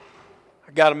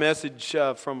I got a message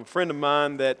from a friend of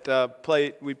mine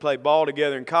that we played ball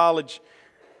together in college.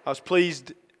 I was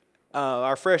pleased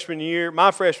my freshman year,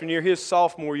 his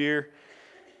sophomore year,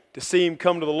 to see him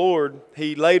come to the Lord.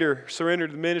 He later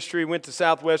surrendered the ministry, went to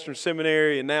Southwestern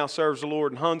Seminary, and now serves the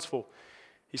Lord in Huntsville.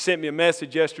 He sent me a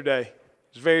message yesterday.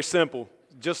 It was very simple,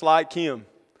 just like him,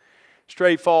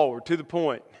 straightforward, to the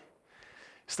point.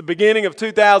 It's the beginning of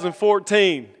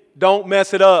 2014. Don't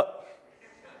mess it up.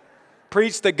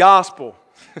 Preach the gospel.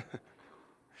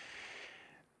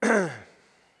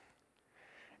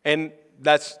 And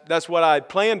that's what I had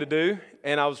planned to do,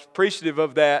 and I was appreciative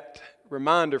of that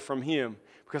reminder from him,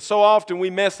 because so often we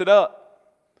mess it up.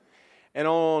 And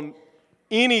on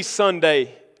any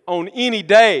Sunday, on any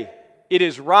day, it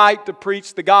is right to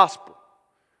preach the gospel.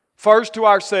 First to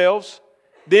ourselves,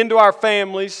 then to our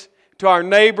families, to our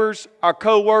neighbors, our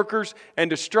co-workers, and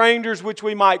to strangers which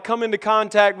we might come into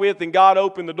contact with, and God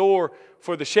open the door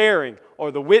for the sharing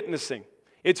or the witnessing.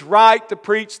 It's right to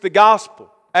preach the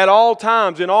gospel at all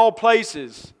times, in all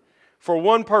places, for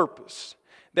one purpose,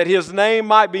 that His name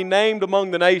might be named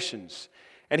among the nations,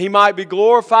 and He might be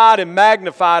glorified and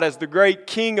magnified as the great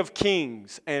King of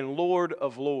kings and Lord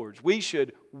of lords. We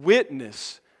should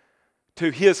witness to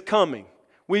His coming.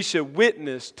 We should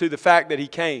witness to the fact that He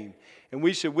came. And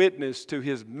we should witness to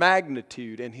His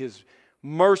magnitude and His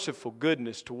merciful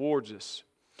goodness towards us.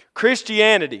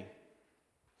 Christianity,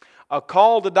 a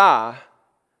call to die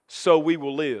so we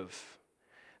will live.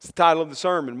 It's the title of the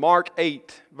sermon. Mark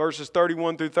 8, verses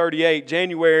 31 through 38.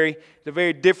 January is a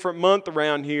very different month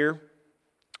around here.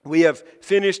 We have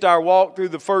finished our walk through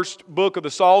the first book of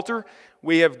the Psalter.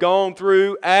 We have gone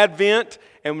through Advent,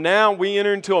 and now we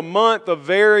enter into a month of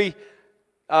very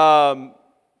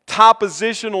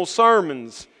topositional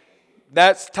sermons.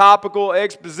 That's topical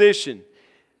exposition.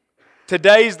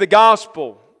 Today's the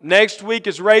gospel. Next week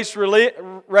is race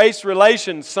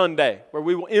relations Sunday, where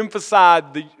we will emphasize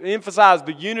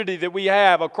the unity that we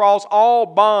have across all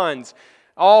bonds,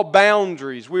 all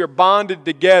boundaries. We are bonded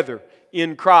together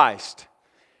in Christ.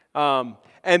 And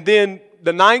then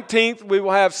the 19th, we will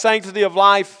have Sanctity of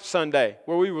Life Sunday,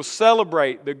 where we will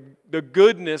celebrate the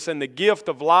goodness and the gift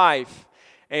of life.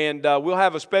 And we'll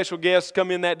have a special guest come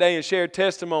in that day and share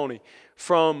testimony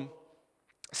from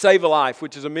Save a Life,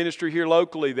 which is a ministry here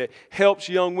locally that helps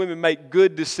young women make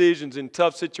good decisions in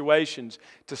tough situations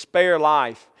to spare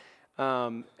life.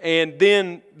 And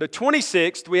then the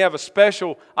 26th, we have a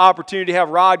special opportunity to have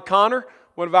Rod Connor,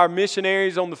 one of our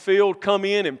missionaries on the field, come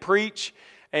in and preach.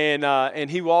 And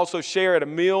he will also share at a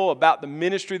meal about the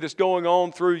ministry that's going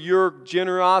on through your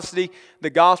generosity. The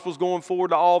gospel's going forward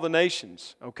to all the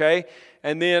nations, okay?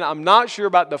 And then I'm not sure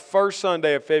about the first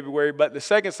Sunday of February, but the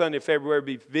second Sunday of February will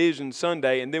be Vision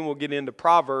Sunday, and then we'll get into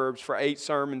Proverbs for 8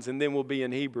 sermons, and then we'll be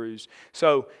in Hebrews.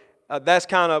 So that's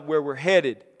kind of where we're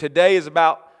headed. Today is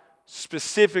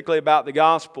specifically about the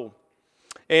gospel.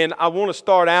 And I want to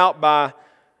start out by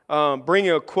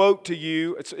bringing a quote to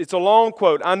you. It's a long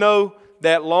quote. I know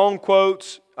that long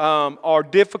quotes are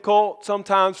difficult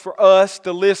sometimes for us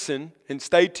to listen and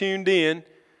stay tuned in.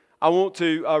 I want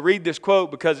to read this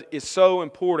quote because it's so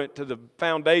important to the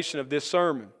foundation of this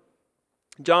sermon.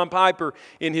 John Piper,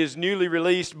 in his newly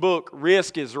released book,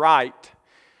 Risk is Right,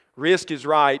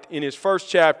 in his first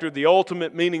chapter, The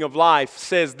Ultimate Meaning of Life,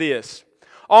 says this: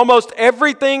 almost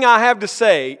everything I have to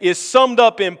say is summed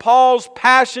up in Paul's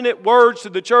passionate words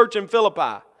to the church in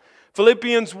Philippi.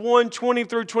 Philippians 1:20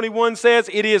 through 21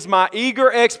 says, "It is my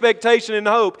eager expectation and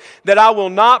hope that I will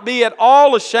not be at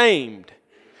all ashamed,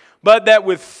 but that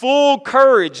with full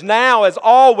courage, now as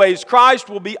always, Christ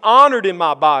will be honored in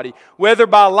my body, whether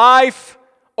by life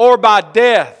or by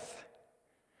death.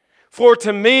 For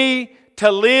to me,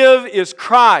 to live is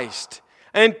Christ,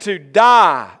 and to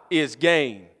die is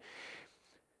gain."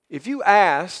 If you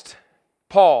asked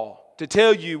Paul to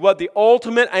tell you what the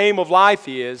ultimate aim of life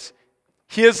is,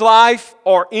 his life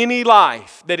or any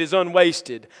life that is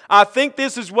unwasted, I think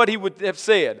this is what he would have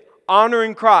said: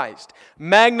 honoring Christ,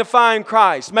 magnifying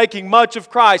Christ, making much of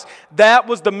Christ. That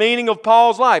was the meaning of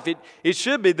Paul's life. It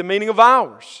should be the meaning of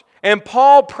ours. And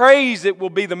Paul prays it will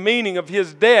be the meaning of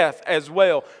his death as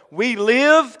well. We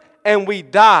live and we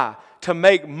die to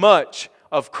make much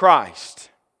of Christ.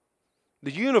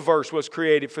 The universe was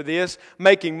created for this,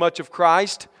 making much of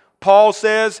Christ. Paul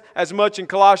says as much in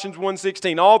Colossians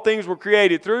 1:16, all things were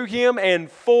created through Him and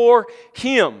for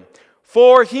Him.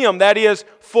 For Him, that is,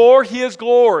 for His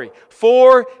glory,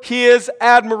 for His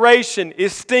admiration,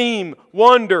 esteem,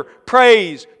 wonder,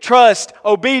 praise, trust,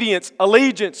 obedience,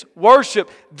 allegiance, worship.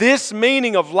 This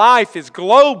meaning of life is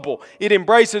global. It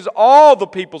embraces all the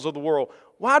peoples of the world.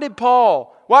 Why did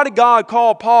Paul, Why did God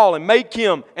call Paul and make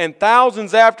him and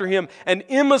thousands after him an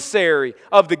emissary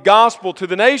of the gospel to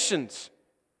the nations?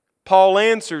 Paul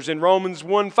answers in Romans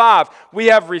 1:5, we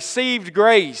have received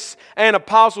grace and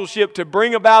apostleship to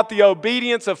bring about the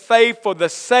obedience of faith for the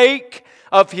sake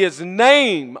of His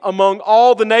name among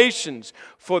all the nations,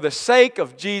 for the sake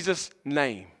of Jesus'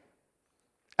 name.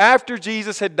 After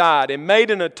Jesus had died and made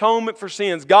an atonement for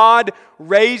sins, God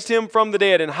raised Him from the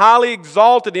dead and highly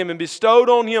exalted Him and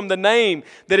bestowed on Him the name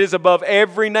that is above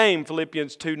every name,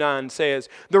 Philippians 2:9 says.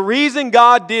 The reason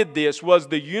God did this was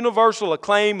the universal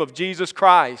acclaim of Jesus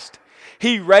Christ.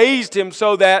 He raised Him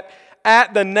so that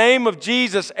at the name of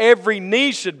Jesus every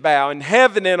knee should bow in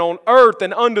heaven and on earth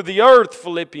and under the earth,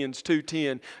 Philippians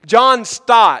 2:10. John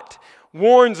Stott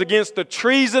warns against the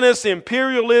treasonous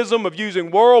imperialism of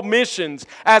using world missions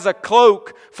as a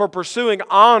cloak for pursuing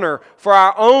honor for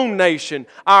our own nation,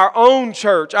 our own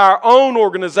church, our own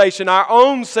organization, our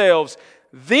own selves.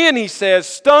 Then he says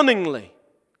stunningly,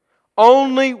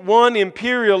 only one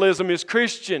imperialism is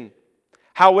Christian,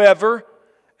 however,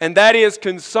 and that is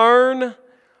concern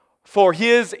for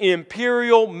His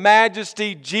imperial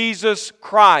majesty Jesus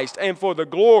Christ and for the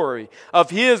glory of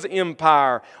His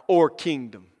empire or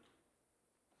kingdom.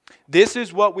 This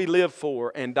is what we live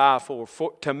for and die for,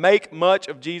 to make much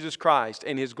of Jesus Christ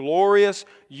and His glorious,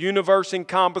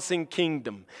 universe-encompassing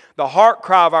kingdom. The heart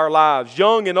cry of our lives,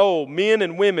 young and old, men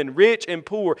and women, rich and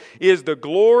poor, is the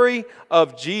glory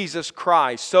of Jesus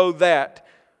Christ, so that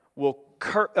with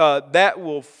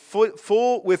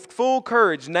full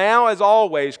courage, now as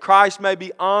always, Christ may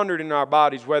be honored in our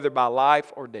bodies, whether by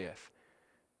life or death.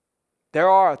 There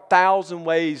are 1,000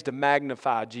 ways to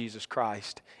magnify Jesus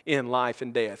Christ in life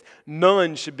and death.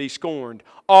 None should be scorned.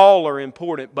 All are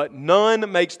important, but none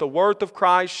makes the worth of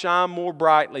Christ shine more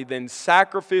brightly than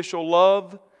sacrificial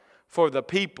love for the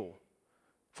people,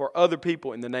 for other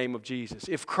people in the name of Jesus.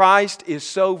 If Christ is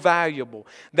so valuable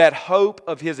that hope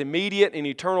of His immediate and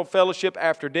eternal fellowship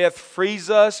after death frees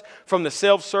us from the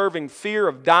self-serving fear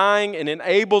of dying and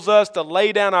enables us to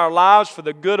lay down our lives for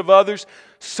the good of others,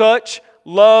 such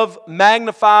love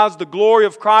magnifies the glory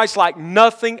of Christ like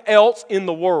nothing else in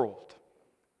the world.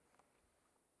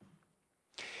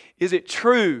 Is it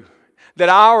true that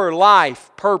our life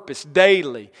purpose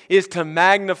daily is to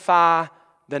magnify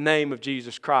the name of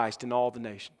Jesus Christ in all the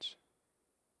nations?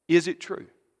 Is it true?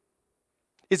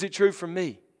 Is it true for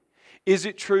me? Is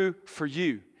it true for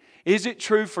you? Is it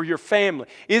true for your family?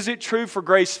 Is it true for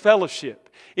Grace Fellowship?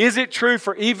 Is it true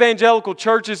for evangelical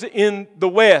churches in the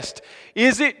West?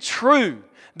 Is it true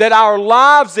that our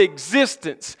lives'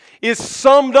 existence is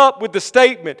summed up with the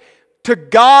statement, to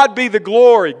God be the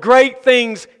glory, great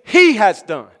things He has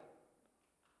done?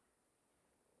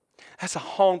 That's a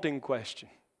haunting question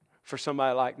for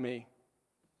somebody like me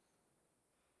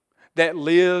that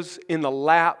lives in the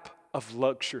lap of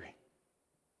luxury.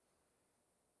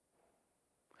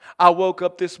 I woke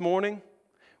up this morning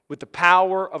with the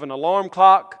power of an alarm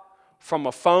clock from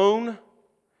a phone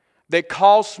that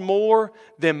costs more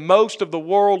than most of the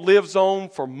world lives on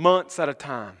for months at a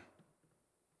time.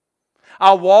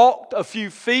 I walked a few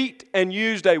feet and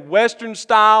used a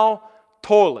Western-style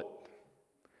toilet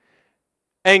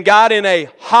and got in a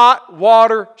hot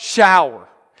water shower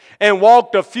and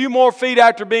walked a few more feet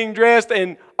after being dressed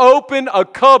and opened a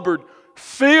cupboard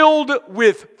filled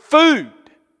with food.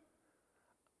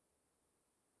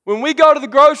 When we go to the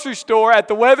grocery store at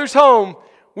the Weathers home,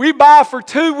 we buy for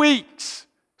 2 weeks,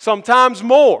 sometimes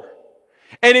more.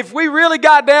 And if we really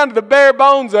got down to the bare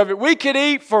bones of it, we could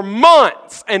eat for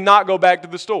months and not go back to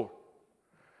the store.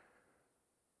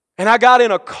 And I got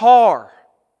in a car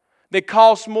that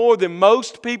costs more than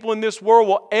most people in this world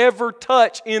will ever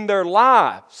touch in their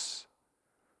lives.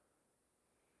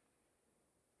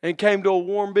 And came to a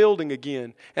warm building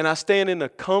again. And I stand in a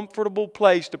comfortable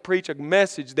place to preach a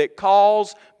message that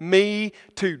calls me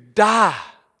to die.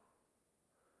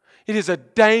 It is a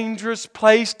dangerous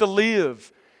place to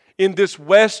live in this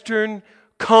Western,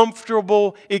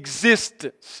 comfortable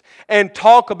existence and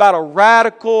talk about a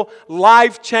radical,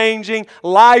 life-changing,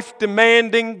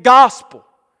 life-demanding gospel.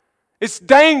 It's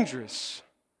dangerous.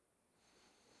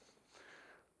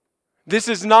 This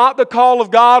is not the call of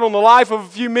God on the life of a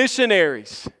few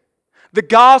missionaries. The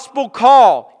gospel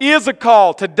call is a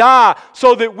call to die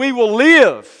so that we will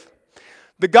live.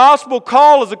 The gospel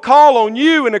call is a call on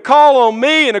you and a call on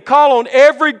me and a call on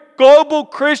every global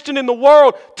Christian in the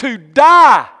world to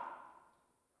die.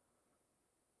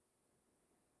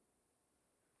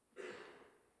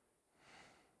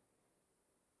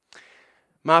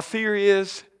 My fear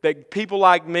is that people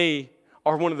like me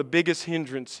are one of the biggest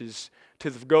hindrances to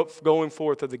the going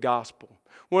forth of the gospel.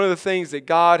 One of the things that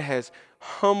God has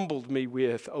humbled me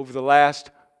with over the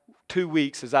last 2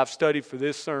 weeks as I've studied for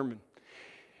this sermon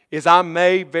is I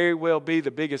may very well be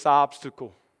the biggest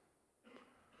obstacle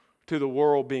to the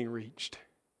world being reached.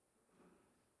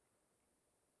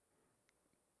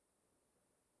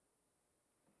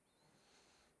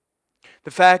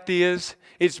 The fact is,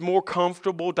 it's more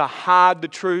comfortable to hide the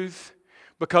truth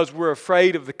because we're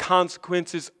afraid of the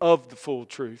consequences of the full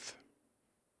truth.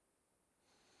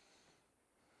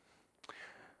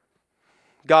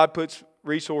 God puts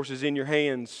resources in your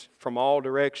hands from all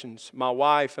directions. My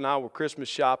wife and I were Christmas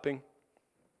shopping.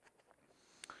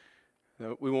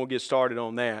 We won't get started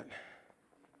on that.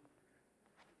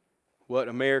 What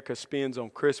America spends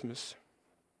on Christmas.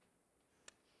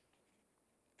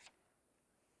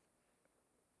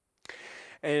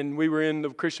 And we were in the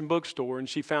Christian bookstore and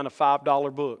she found a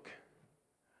 $5 book.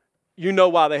 You know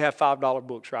why they have $5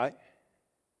 books, right?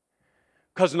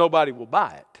 Because nobody will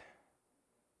buy it.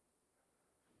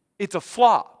 It's a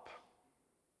flop.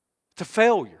 It's a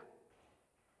failure.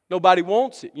 Nobody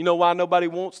wants it. You know why nobody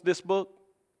wants this book?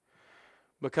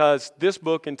 Because this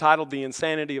book, entitled The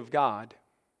Insanity of God,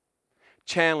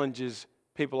 challenges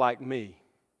people like me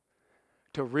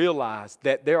to realize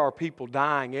that there are people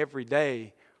dying every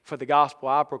day for the gospel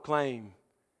I proclaim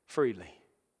freely.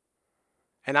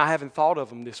 And I haven't thought of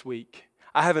them this week.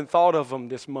 I haven't thought of them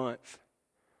this month.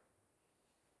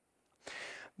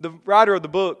 The writer of the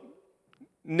book,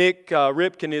 Nick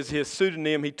Ripken, is his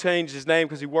pseudonym. He changed his name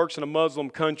because he works in a Muslim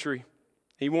country.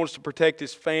 He wants to protect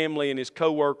his family and his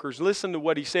co-workers. Listen to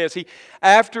what he says.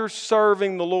 After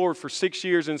serving the Lord for 6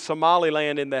 years in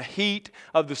Somaliland in the heat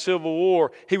of the Civil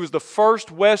War, he was the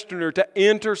first Westerner to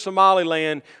enter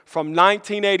Somaliland from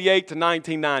 1988 to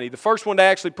 1990. The first one to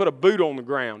actually put a boot on the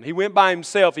ground. He went by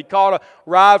himself. He caught a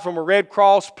ride from a Red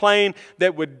Cross plane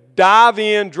that would dive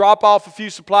in, drop off a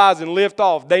few supplies, and lift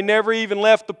off. They never even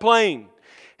left the plane.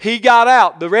 He got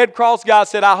out. The Red Cross guy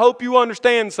said, I hope you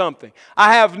understand something.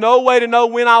 I have no way to know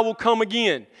when I will come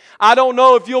again. I don't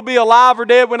know if you'll be alive or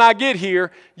dead when I get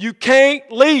here. You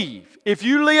can't leave. If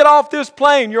you get off this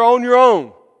plane, you're on your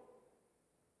own.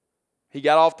 He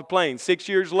got off the plane 6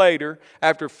 years later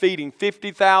after feeding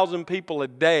 50,000 people a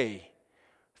day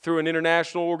through an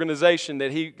international organization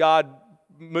that God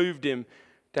moved him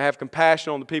to have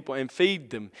compassion on the people and feed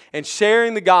them. And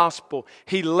sharing the gospel,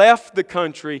 he left the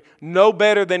country no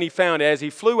better than he found it. As he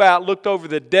flew out, looked over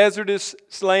the desertous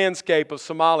landscape of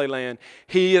Somaliland,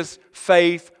 his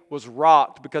faith was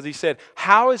rocked because he said,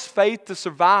 how is faith to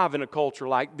survive in a culture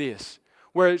like this,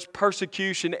 where it's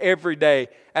persecution every day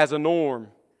as a norm?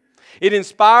 It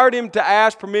inspired him to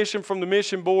ask permission from the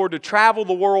mission board to travel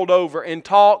the world over and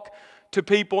talk to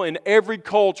people in every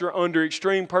culture under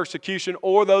extreme persecution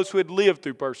or those who had lived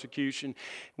through persecution.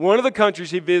 One of the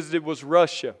countries he visited was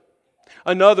Russia.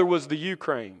 Another was the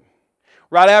Ukraine.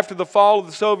 Right after the fall of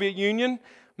the Soviet Union,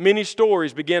 many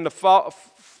stories began to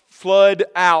flood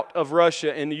out of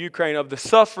Russia and the Ukraine of the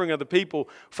suffering of the people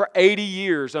for 80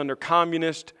 years under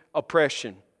communist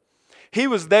oppression. He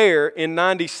was there in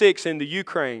 96 in the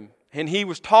Ukraine, and he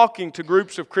was talking to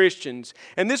groups of Christians.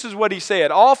 And this is what he said.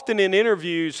 Often in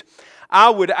interviews, I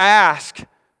would ask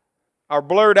or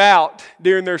blurt out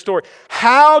during their story,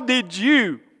 how did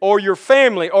you or your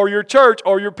family or your church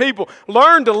or your people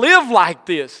learn to live like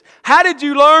this? How did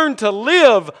you learn to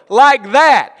live like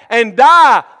that and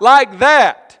die like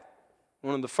that?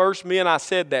 One of the first men I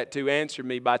said that to answered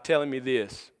me by telling me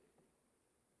this.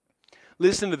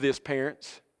 Listen to this,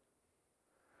 parents.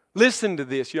 Listen to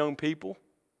this, young people.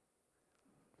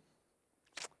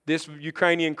 This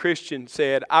Ukrainian Christian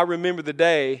said, I remember the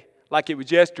day like it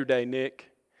was yesterday, Nick.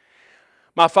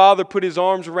 My father put his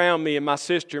arms around me and my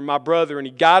sister and my brother, and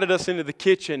he guided us into the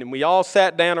kitchen, and we all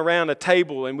sat down around a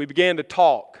table and we began to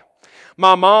talk.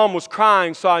 My mom was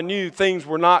crying, so I knew things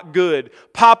were not good.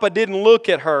 Papa didn't look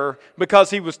at her because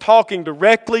he was talking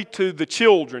directly to the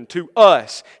children, to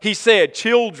us. He said,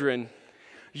 children,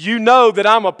 you know that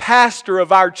I'm a pastor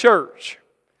of our church.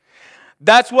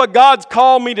 That's what God's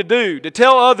called me to do, to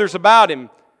tell others about Him.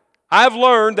 I've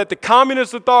learned that the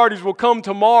communist authorities will come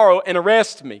tomorrow and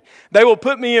arrest me. They will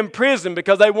put me in prison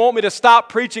because they want me to stop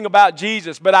preaching about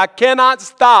Jesus. But I cannot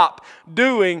stop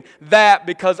doing that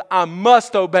because I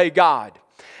must obey God.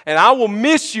 And I will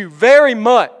miss you very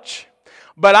much.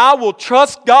 But I will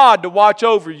trust God to watch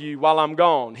over you while I'm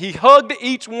gone. He hugged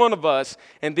each one of us,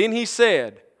 and then he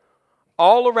said,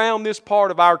 all around this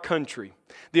part of our country,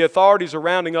 the authorities are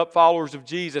rounding up followers of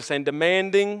Jesus and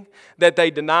demanding that they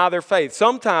deny their faith.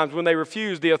 Sometimes when they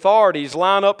refuse, the authorities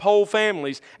line up whole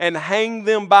families and hang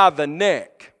them by the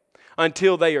neck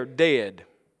until they are dead.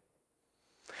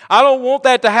 I don't want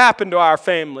that to happen to our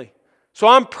family. So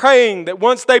I'm praying that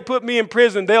once they put me in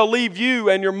prison, they'll leave you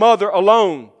and your mother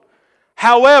alone.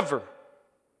 However,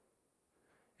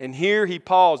 and here he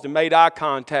paused and made eye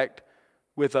contact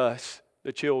with us,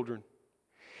 the children.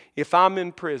 If I'm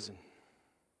in prison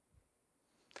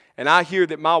and I hear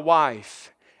that my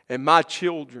wife and my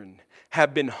children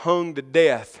have been hung to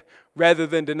death rather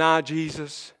than deny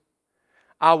Jesus,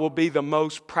 I will be the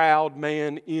most proud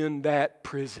man in that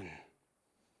prison.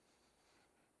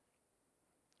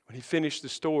 When he finished the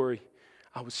story,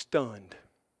 I was stunned.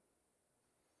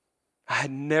 I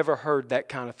had never heard that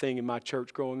kind of thing in my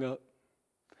church growing up.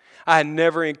 I had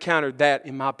never encountered that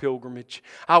in my pilgrimage.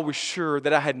 I was sure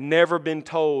that I had never been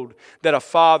told that a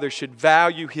father should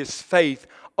value his faith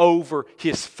over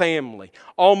his family.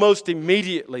 Almost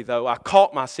immediately, though, I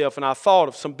caught myself and I thought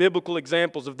of some biblical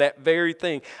examples of that very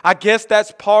thing. I guess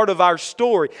that's part of our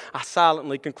story, I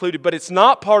silently concluded, but it's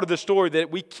not part of the story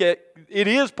that we keep. It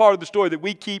is part of the story that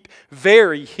we keep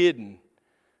very hidden.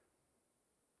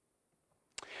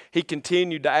 He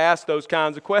continued to ask those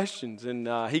kinds of questions, and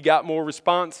he got more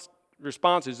responses.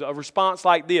 A response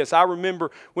like this: I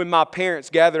remember when my parents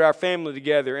gathered our family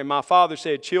together, and my father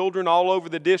said, "Children all over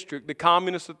the district, the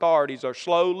communist authorities are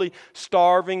slowly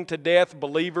starving to death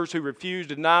believers who refuse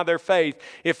to deny their faith.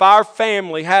 If our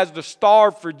family has to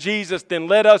starve for Jesus, then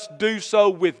let us do so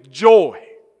with joy."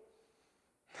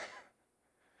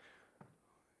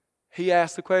 He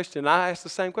asked the question, I asked the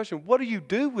same question: what do you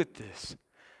do with this?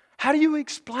 How do you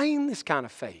explain this kind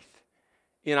of faith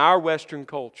in our Western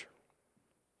culture?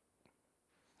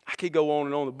 I could go on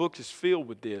and on. The book is filled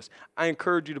with this. I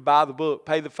encourage you to buy the book,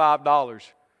 pay the $5.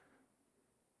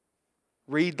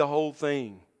 Read the whole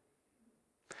thing.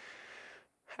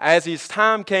 As his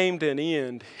time came to an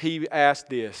end, he asked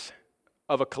this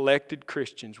of a collected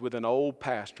Christians with an old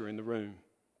pastor in the room: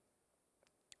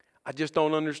 I just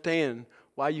don't understand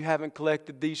why you haven't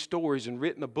collected these stories and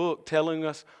written a book telling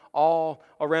us all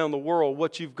around the world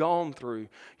what you've gone through.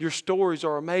 Your stories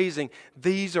are amazing.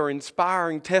 These are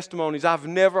inspiring testimonies. I've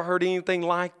never heard anything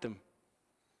like them.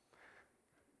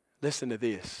 Listen to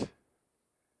this.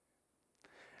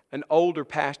 An older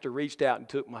pastor reached out and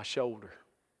took my shoulder.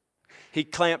 He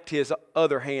clamped his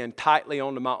other hand tightly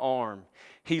onto my arm.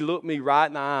 He looked me right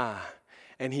in the eye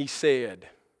and he said,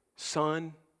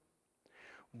 "Son,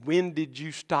 when did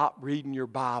you stop reading your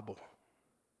Bible?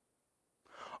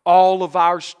 All of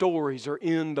our stories are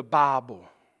in the Bible.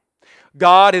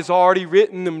 God has already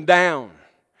written them down.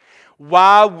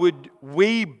 Why would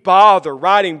we bother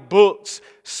writing books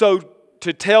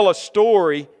to tell a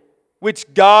story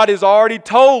which God has already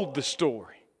told the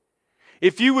story?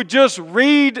 If you would just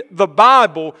read the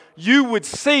Bible, you would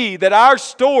see that our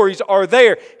stories are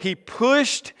there." He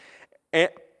pushed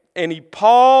and he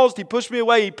paused. He pushed me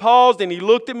away. He paused and he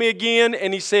looked at me again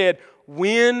and he said,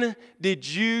 "When did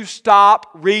you stop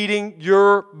reading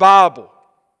your Bible?"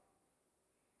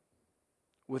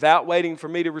 Without waiting for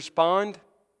me to respond,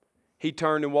 he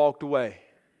turned and walked away.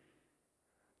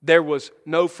 There was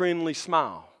no friendly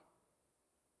smile,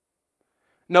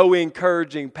 no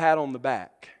encouraging pat on the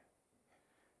back,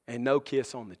 and no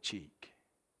kiss on the cheek.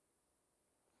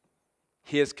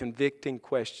 His convicting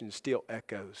question still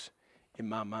echoes in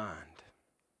my mind.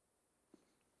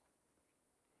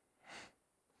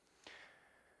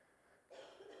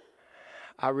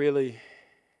 I really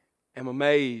am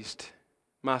amazed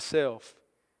myself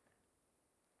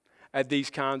at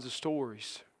these kinds of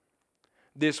stories.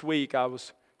 This week I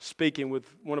was speaking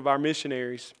with one of our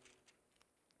missionaries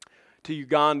to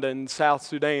Uganda and South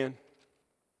Sudan.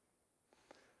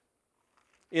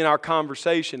 In our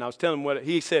conversation, I was telling him what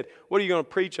he said, "What are you going to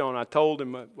preach on?" I told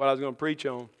him what I was going to preach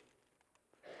on.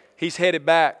 He's headed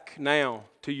back now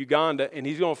to Uganda and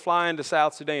he's going to fly into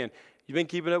South Sudan. You been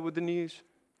keeping up with the news?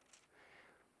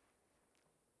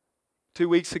 2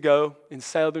 weeks ago in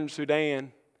Southern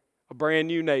Sudan, a brand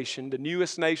new nation, the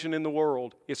newest nation in the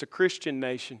world, it's a Christian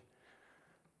nation.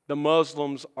 The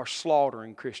Muslims are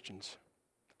slaughtering Christians.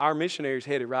 Our missionaries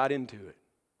headed right into it.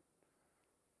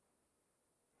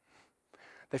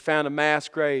 They found a mass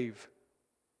grave,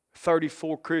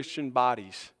 34 Christian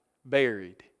bodies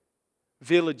buried,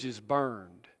 villages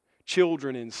burned,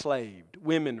 children enslaved,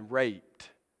 women raped.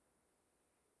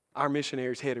 Our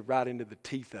missionaries headed right into the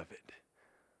teeth of it.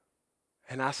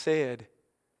 And I said,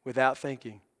 without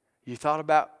thinking, "You thought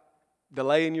about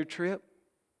delaying your trip?"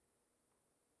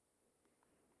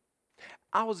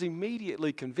 I was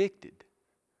immediately convicted.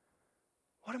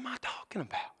 What am I talking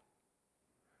about?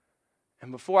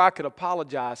 And before I could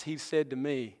apologize, he said to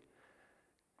me,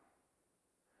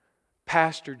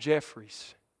 "Pastor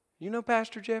Jeffries." You know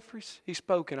Pastor Jeffries? He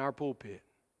spoke in our pulpit.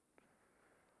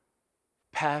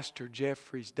 "Pastor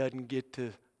Jeffries doesn't get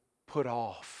to put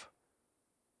off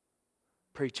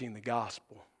preaching the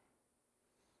gospel.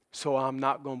 So I'm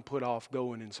not going to put off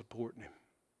going and supporting him.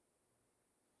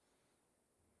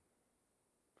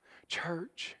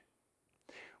 Church,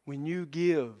 when you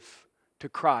give to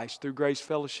Christ through Grace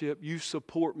Fellowship, you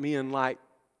support men like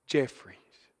Jeffries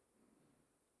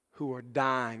who are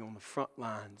dying on the front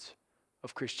lines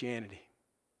of Christianity.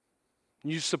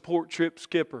 You support Trip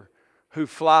Skipper who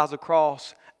flies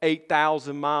across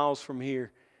 8,000 miles from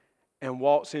here and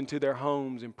walks into their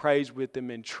homes and prays with them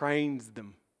and trains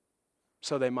them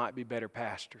so they might be better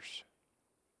pastors.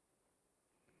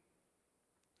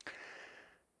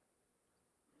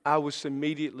 I was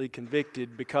immediately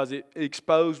convicted because it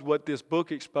exposed what this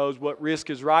book exposed, what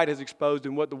Risk is Right has exposed,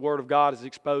 and what the Word of God has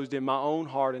exposed in my own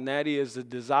heart, and that is the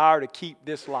desire to keep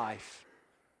this life.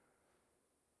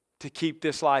 To keep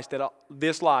this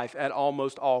life at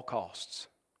almost all costs.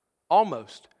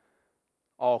 Almost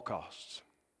all costs.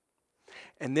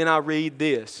 And then I read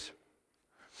this.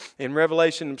 In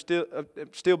Revelation, I'm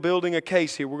still building a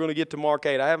case here. We're going to get to Mark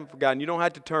 8. I haven't forgotten. You don't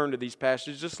have to turn to these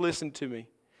passages. Just listen to me.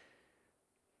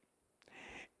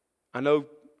 I know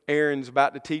Aaron's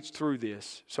about to teach through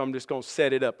this, so I'm just going to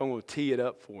set it up. I'm going to tee it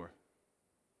up for him.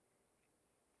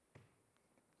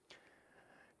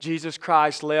 Jesus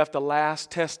Christ left a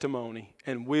last testimony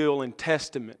and will and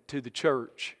testament to the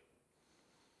church.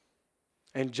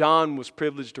 And John was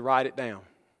privileged to write it down.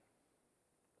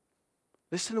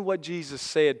 Listen to what Jesus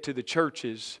said to the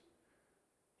churches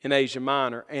in Asia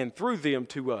Minor and through them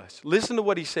to us. Listen to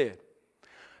what he said.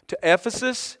 To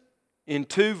Ephesus, in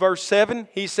 2 verse 7,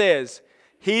 he says,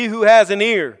 "He who has an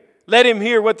ear, let him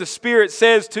hear what the Spirit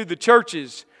says to the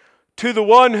churches. To the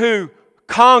one who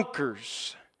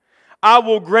conquers, I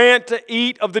will grant to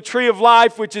eat of the tree of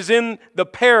life which is in the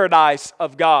paradise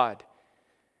of God."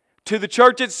 To the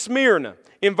church at Smyrna,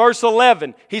 in verse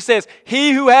 11, he says,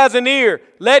 "He who has an ear,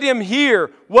 let him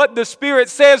hear what the Spirit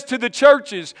says to the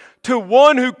churches. To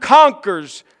one who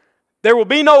conquers, there will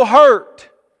be no hurt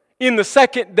in the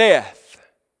second death."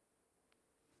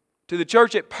 To the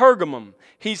church at Pergamum,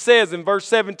 he says in verse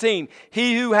 17,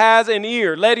 "He who has an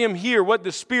ear, let him hear what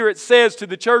the Spirit says to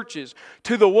the churches.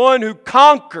 To the one who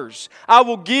conquers, I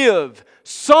will give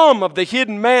some of the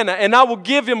hidden manna, and I will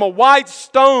give him a white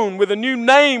stone with a new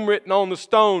name written on the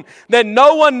stone that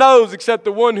no one knows except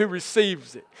the one who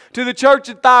receives it." To the church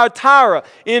at Thyatira,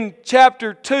 in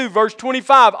chapter 2, verse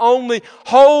 25, "Only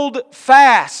hold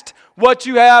fast what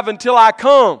you have until I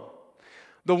come.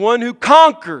 The one who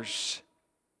conquers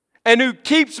and who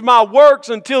keeps my works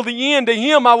until the end, to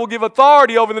him I will give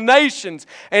authority over the nations,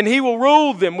 and he will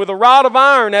rule them with a rod of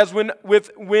iron, as when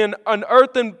an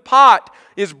earthen pot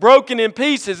is broken in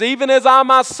pieces, even as I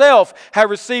myself have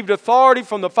received authority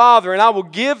from the Father, and I will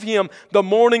give him the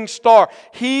morning star.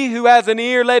 He who has an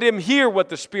ear, let him hear what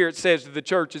the Spirit says to the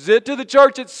churches." To the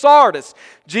church at Sardis,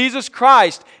 Jesus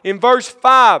Christ, in verse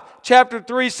 5, chapter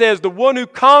 3 says, "The one who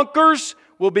conquers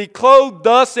will be clothed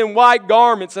thus in white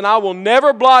garments, and I will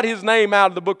never blot his name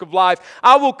out of the book of life.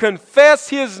 I will confess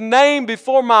his name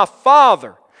before my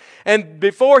Father and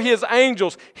before his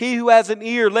angels. He who has an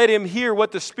ear, let him hear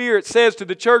what the Spirit says to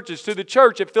the churches." To the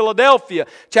church at Philadelphia,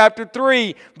 chapter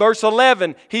 3, verse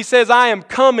 11, he says, "I am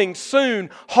coming soon.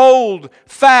 Hold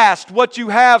fast what you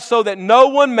have so that no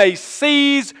one may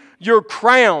seize your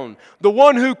crown. The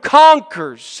one who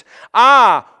conquers,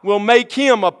 I will make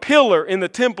him a pillar in the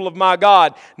temple of my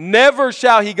God. Never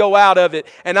shall he go out of it.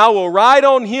 And I will write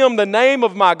on him the name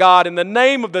of my God and the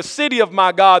name of the city of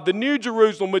my God, the new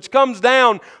Jerusalem, which comes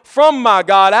down from my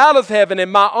God out of heaven,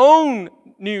 and my own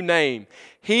new name.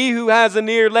 He who has an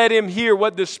ear, let him hear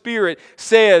what the Spirit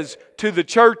says to the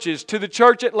churches." To the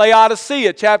church at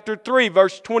Laodicea, chapter 3,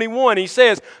 verse 21, he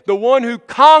says, "The one who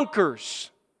conquers,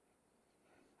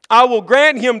 I will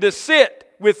grant him to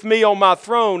sit with me on my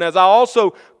throne, as I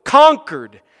also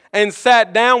conquered and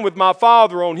sat down with my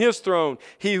Father on his throne.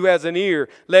 He who has an ear,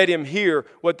 let him hear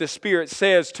what the Spirit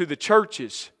says to the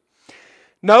churches."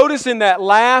 Notice in that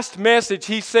last message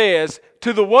he says,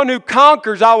 "To the one who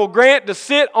conquers, I will grant to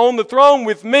sit on the throne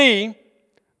with me,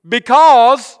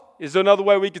 because," is another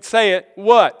way we could say it,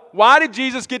 what? Why did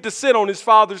Jesus get to sit on his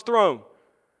Father's throne?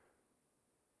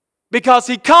 Because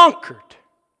he conquered.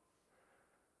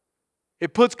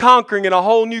 It puts conquering in a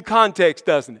whole new context,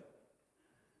 doesn't it?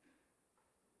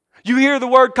 You hear the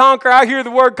word conquer, I hear the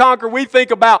word conquer, we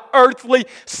think about earthly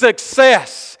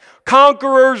success.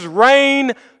 Conquerors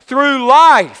reign through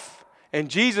life.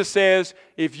 And Jesus says,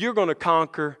 if you're going to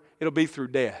conquer, it'll be through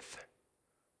death.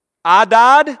 I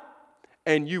died,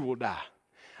 and you will die.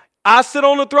 I sit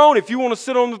on the throne. If you want to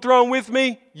sit on the throne with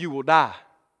me, you will die.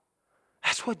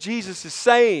 That's what Jesus is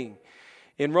saying.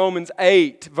 In Romans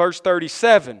 8, verse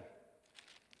 37,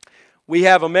 we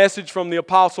have a message from the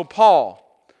Apostle Paul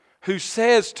who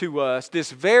says to us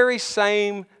this very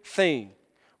same thing.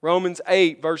 Romans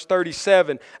 8, verse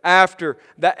 37, after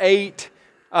the eight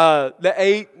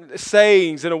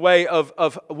sayings in a way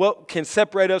of what can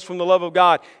separate us from the love of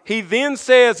God. He then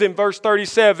says in verse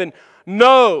 37,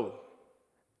 no,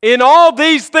 in all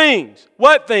these things.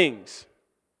 What things?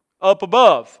 Up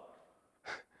above.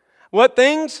 What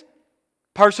things?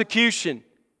 Persecution,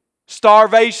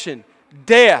 starvation,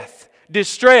 death,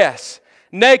 distress,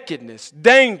 nakedness,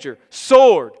 danger,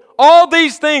 sword. All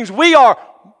these things, we are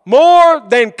more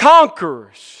than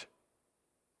conquerors.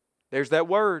 There's that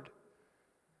word.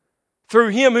 Through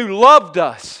Him who loved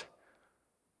us.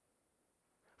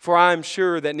 For I am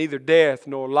sure that neither death,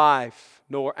 nor life,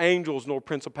 nor angels, nor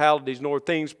principalities, nor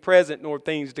things present, nor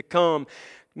things to come,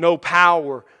 no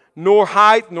power, nor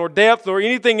height, nor depth, nor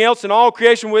anything else in all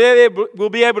creation will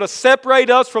be able to separate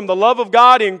us from the love of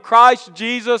God in Christ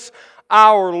Jesus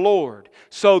our Lord.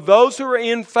 So those who are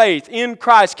in faith in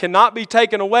Christ cannot be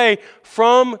taken away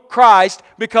from Christ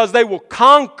because they will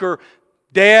conquer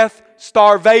death,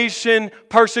 starvation,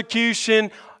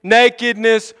 persecution,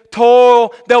 nakedness,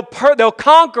 toil. They'll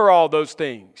conquer all those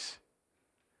things.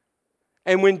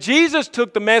 And when Jesus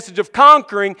took the message of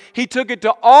conquering, He took it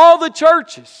to all the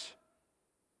churches.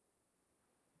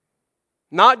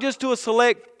 Not just to a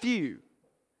select few.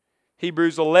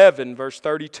 Hebrews 11, verse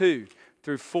 32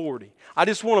 through 40. I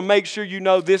just want to make sure you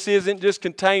know this isn't just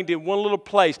contained in one little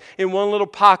place, in one little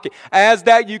pocket. As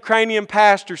that Ukrainian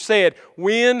pastor said,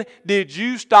 when did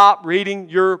you stop reading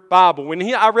your Bible? When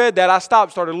I read that, I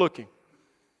stopped, started looking.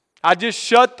 I just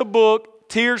shut the book,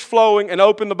 tears flowing, and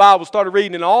opened the Bible, started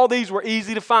reading, and all these were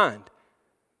easy to find.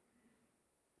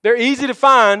 They're easy to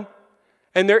find,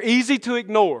 and they're easy to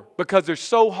ignore because they're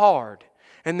so hard,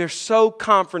 and they're so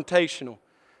confrontational.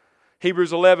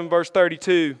 Hebrews 11, verse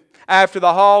 32. After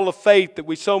the hall of faith that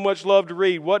we so much love to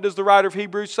read, what does the writer of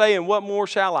Hebrews say, and what more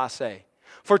shall I say?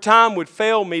 For time would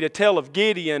fail me to tell of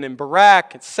Gideon and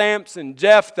Barak and Samson,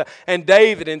 Jephthah and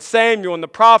David and Samuel and the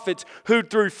prophets who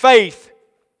through faith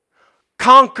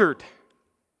conquered.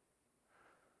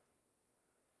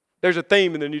 There's a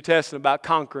theme in the New Testament about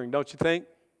conquering, don't you think?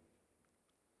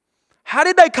 How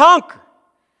did they conquer?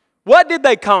 What did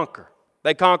they conquer?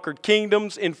 They conquered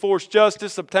kingdoms, enforced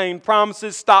justice, obtained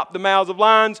promises, stopped the mouths of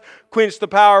lions, quenched the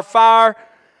power of fire,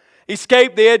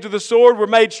 escaped the edge of the sword, were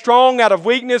made strong out of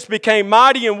weakness, became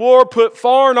mighty in war, put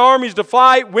foreign armies to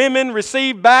flight. Women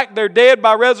received back their dead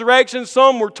by resurrection.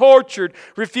 Some were tortured,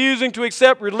 refusing to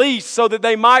accept release so that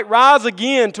they might rise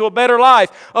again to a better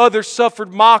life. Others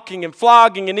suffered mocking and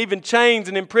flogging and even chains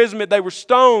and imprisonment. They were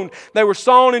stoned. They were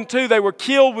sawn in two. They were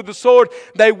killed with the sword.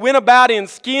 They went about in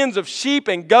skins of sheep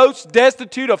and goats,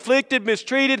 destitute, afflicted,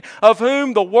 mistreated, of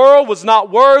whom the world was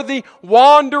not worthy,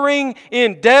 wandering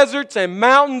in deserts and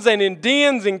mountains and in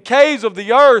dens and caves of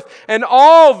the earth. And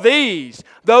all these,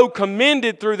 though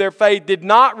commended through their faith, did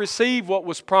not receive what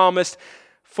was promised.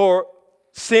 For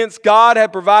since God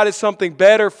had provided something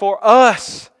better for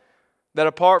us, that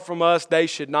apart from us they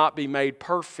should not be made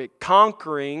perfect.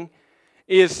 Conquering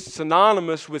is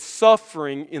synonymous with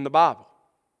suffering in the Bible.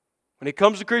 When it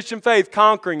comes to Christian faith,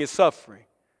 conquering is suffering.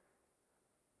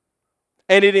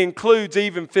 And it includes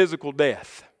even physical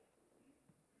death.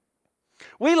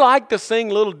 We like to sing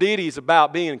little ditties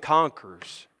about being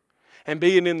conquerors and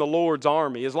being in the Lord's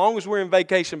army as long as we're in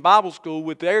vacation Bible school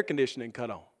with the air conditioning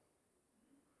cut on.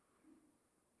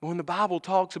 When the Bible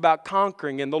talks about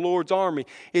conquering in the Lord's army,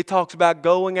 it talks about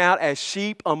going out as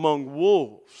sheep among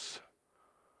wolves.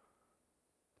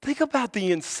 Think about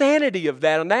the insanity of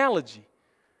that analogy.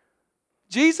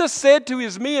 Jesus said to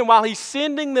His men while He's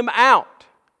sending them out,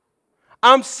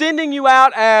 I'm sending you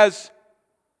out as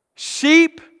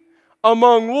sheep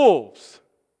among wolves.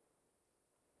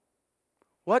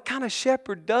 What kind of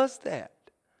shepherd does that?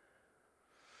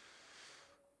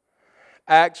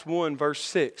 Acts 1 verse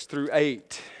 6 through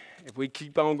 8. If we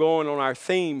keep on going on our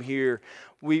theme here,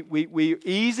 we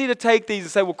easy to take these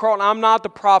and say, well, Carlton, I'm not the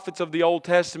prophets of the Old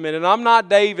Testament, and I'm not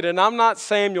David, and I'm not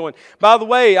Samuel. And by the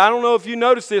way, I don't know if you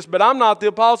noticed this, but I'm not the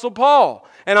Apostle Paul,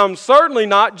 and I'm certainly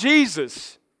not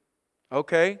Jesus.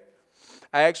 Okay?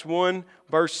 Acts 1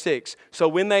 verse 6. So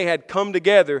when they had come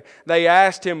together, they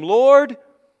asked Him, Lord,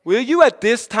 will you at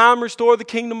this time restore the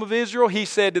kingdom of Israel? He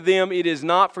said to them, it is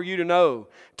not for you to know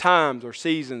times or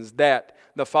seasons that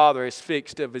the Father has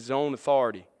fixed of His own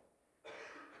authority.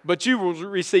 But you will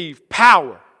receive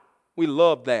power. We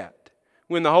love that.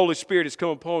 When the Holy Spirit has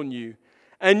come upon you.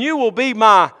 And you will be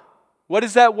my, what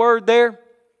is that word there?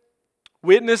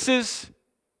 Witnesses.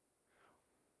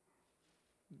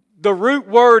 The root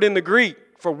word in the Greek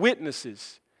for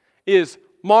witnesses is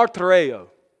martyreo.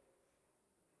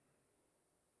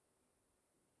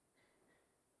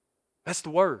 That's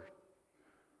the word.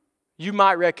 You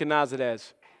might recognize it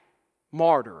as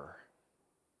martyr.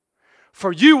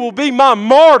 For you will be my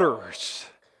martyrs.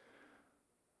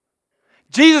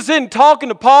 Jesus isn't talking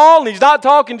to Paul, and He's not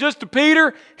talking just to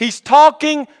Peter. He's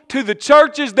talking to the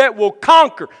churches that will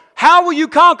conquer. How will you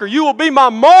conquer? You will be my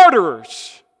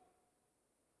martyrs.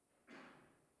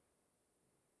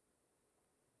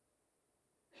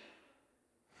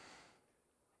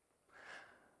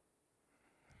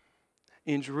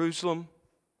 In Jerusalem,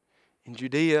 in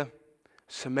Judea,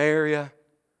 Samaria,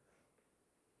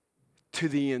 to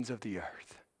the ends of the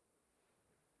earth.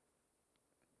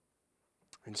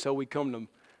 And so we come to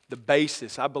the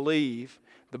basis, I believe,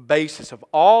 the basis of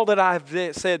all that I've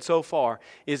said so far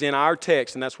is in our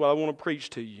text, and that's what I want to preach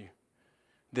to you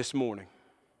this morning.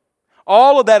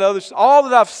 All that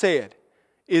I've said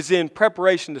is in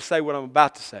preparation to say what I'm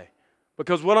about to say.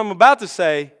 Because what I'm about to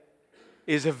say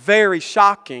is very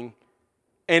shocking,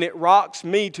 and it rocks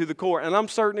me to the core, and I'm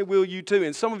certain it will you too,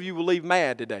 and some of you will leave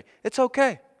mad today. It's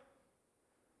okay.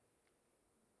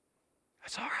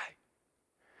 That's all right.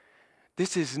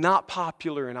 This is not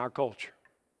popular in our culture.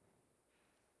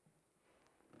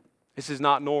 This is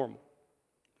not normal.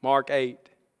 Mark 8,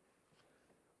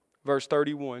 verse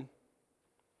 31.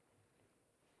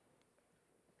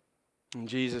 And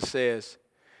Jesus says,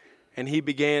 and He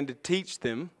began to teach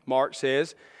them, Mark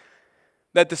says,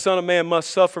 that the Son of Man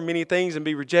must suffer many things and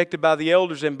be rejected by the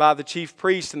elders and by the chief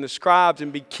priests and the scribes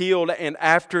and be killed and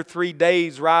after 3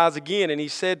 days rise again. And He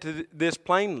said this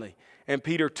plainly. And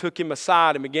Peter took Him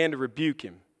aside and began to rebuke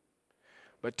him.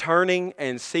 But turning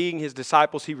and seeing His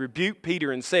disciples, He rebuked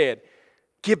Peter and said,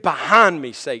 "Get behind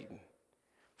me, Satan.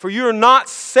 For you are not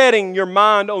setting your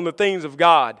mind on the things of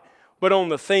God, but on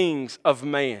the things of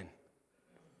man."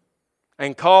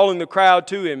 And calling the crowd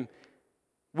to Him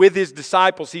with His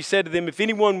disciples, He said to them, "If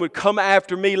anyone would come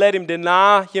after me, let him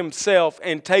deny himself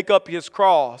and take up his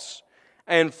cross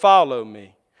and follow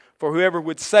me. For whoever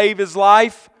would save his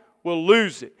life will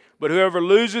lose it. But whoever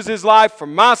loses his life for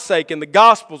my sake and the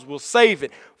gospel's will save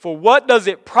it. For what does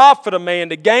it profit a man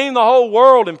to gain the whole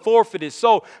world and forfeit his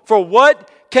soul? For what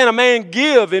can a man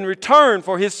give in return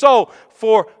for his soul?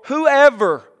 For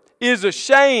whoever is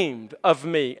ashamed of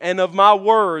me and of my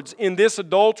words in this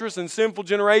adulterous and sinful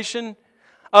generation,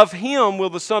 of him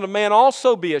will the Son of Man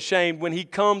also be ashamed when He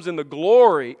comes in the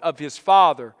glory of His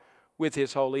Father with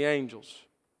His holy angels."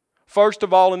 First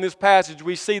of all, in this passage,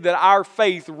 we see that our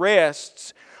faith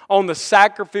rests on the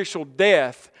sacrificial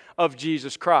death of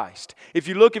Jesus Christ. If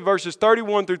you look at verses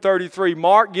 31 through 33,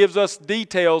 Mark gives us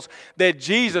details that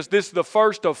Jesus, this is the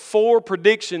first of 4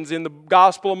 predictions in the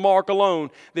Gospel of Mark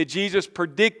alone, that Jesus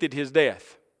predicted His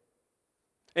death.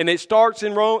 And it starts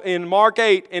in Mark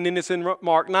 8, and then it's in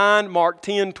Mark 9, Mark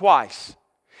 10 twice.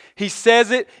 He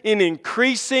says it in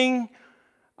increasing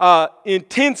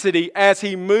intensity as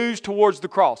He moves towards the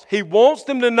cross. He wants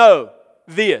them to know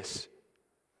this: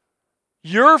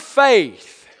 your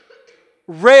faith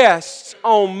rests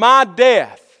on my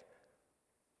death,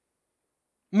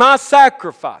 my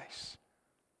sacrifice.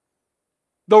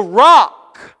 The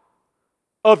rock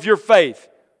of your faith,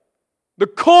 the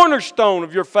cornerstone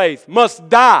of your faith, must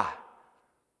die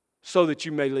so that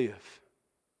you may live.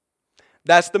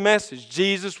 That's the message.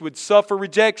 Jesus would suffer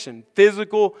rejection,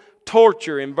 physical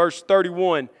torture in verse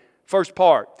 31, first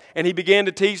part. And He began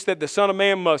to teach that the Son of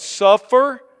Man must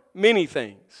suffer many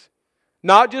things.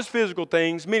 Not just physical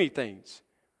things, many things.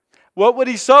 What would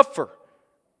He suffer?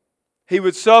 He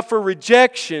would suffer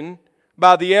rejection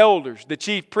by the elders, the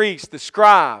chief priests, the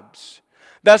scribes.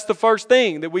 That's the first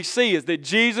thing that we see, is that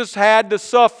Jesus had to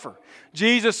suffer.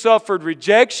 Jesus suffered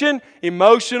rejection,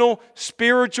 emotional,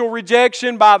 spiritual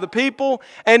rejection by the people,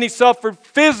 and He suffered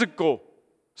physical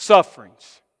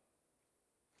sufferings.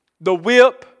 The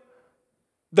whip,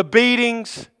 the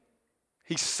beatings,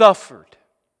 He suffered.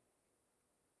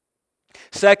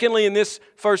 Secondly, in this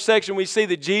first section, we see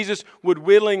that Jesus would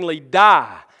willingly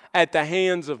die at the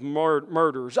hands of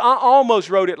murderers. I almost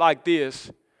wrote it like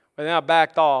this, but then I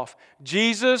backed off.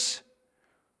 Jesus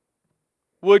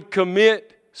would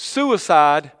commit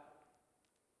suicide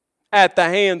at the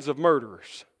hands of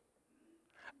murderers.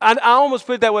 I almost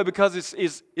put it that way because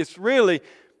it's really,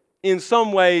 in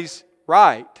some ways,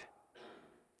 right.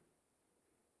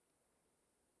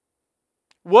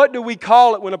 What do we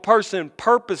call it when a person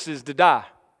purposes to die?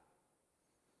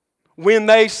 When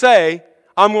they say,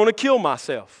 "I'm going to kill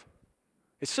myself."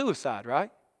 It's suicide, right?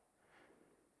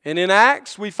 And in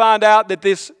Acts, we find out that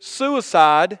this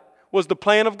suicide was the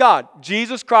plan of God.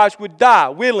 Jesus Christ would die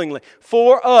willingly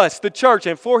for us, the church,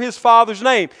 and for His Father's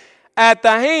name at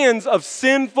the hands of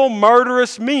sinful,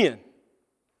 murderous men.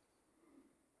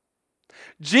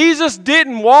 Jesus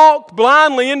didn't walk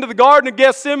blindly into the Garden of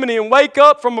Gethsemane and wake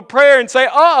up from a prayer and say,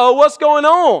 uh-oh, what's going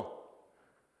on?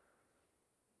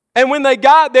 And when they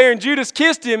got there and Judas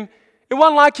kissed Him, it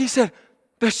wasn't like He said,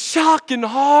 the shock and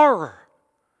horror.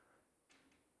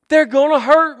 They're going to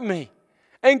hurt me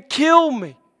and kill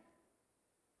me.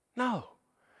 No.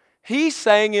 He's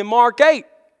saying in Mark 8,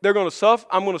 they're going to suffer.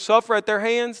 I'm going to suffer at their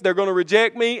hands. They're going to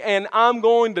reject me and I'm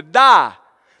going to die.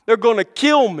 They're going to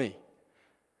kill me.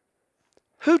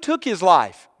 Who took His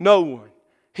life? No one.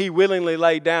 He willingly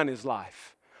laid down His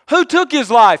life. Who took His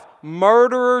life?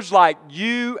 Murderers like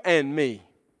you and me.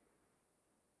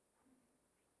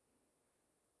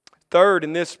 Third,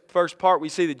 in this first part, we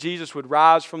see that Jesus would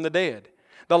rise from the dead.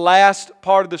 The last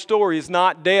part of the story is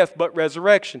not death, but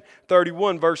resurrection.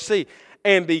 31, verse C.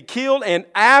 And be killed, and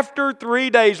after 3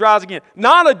 days rise again.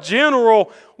 Not a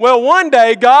general, well, one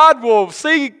day God will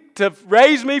seek to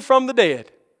raise me from the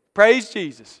dead. Praise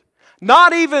Jesus.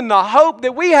 Not even the hope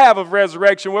that we have of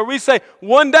resurrection, where we say,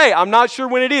 one day, I'm not sure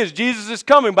when it is, Jesus is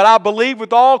coming, but I believe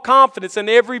with all confidence in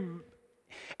every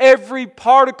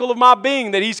particle of my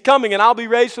being that He's coming and I'll be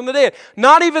raised from the dead.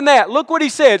 Not even that. Look what He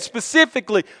said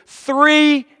specifically,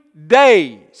 3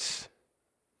 days.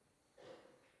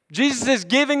 Jesus is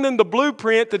giving them the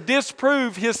blueprint to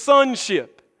disprove His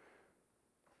sonship.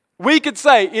 We could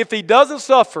say, if He doesn't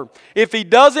suffer, if He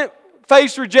doesn't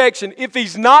face rejection, if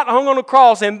He's not hung on a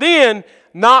cross and then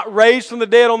not raised from the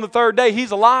dead on the third day,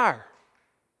 He's a liar.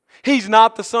 He's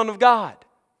not the Son of God.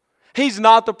 He's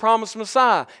not the promised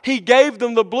Messiah. He gave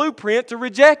them the blueprint to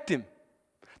reject Him,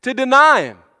 to deny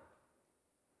Him.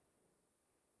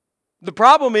 The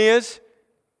problem is,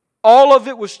 all of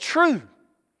it was true.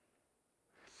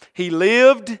 He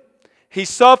lived, He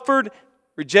suffered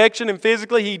rejection and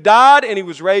physically, He died, and He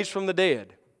was raised from the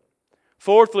dead.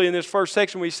 Fourthly, in this first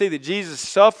section, we see that Jesus'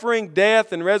 suffering,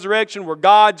 death, and resurrection were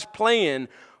God's plan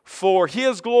for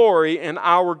His glory and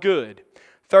our good.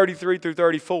 33 through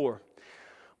 34.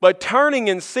 But turning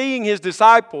and seeing His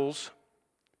disciples,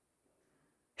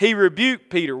 He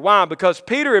rebuked Peter. Why? Because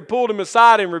Peter had pulled him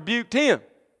aside and rebuked him.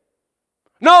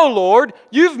 No, Lord,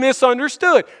 you've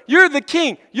misunderstood. You're the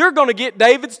king. You're going to get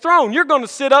David's throne. You're going to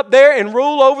sit up there and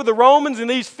rule over the Romans and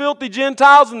these filthy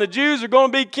Gentiles, and the Jews are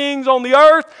going to be kings on the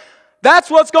earth. That's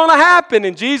what's going to happen.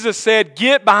 And Jesus said,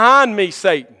 get behind me,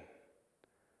 Satan.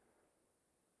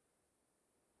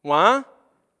 Why?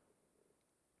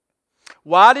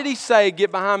 Why did He say, get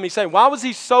behind me, Satan? Why was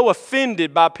He so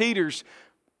offended by Peter's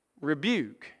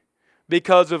rebuke?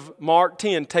 Because of Mark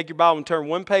 10. Take your Bible and turn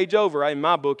one page over, in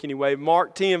my book anyway.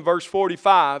 Mark 10, verse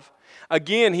 45.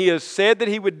 Again, He has said that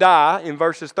He would die in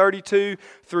verses 32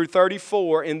 through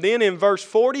 34. And then in verse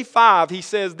 45, He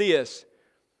says this.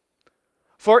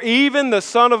 For even the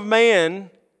Son of Man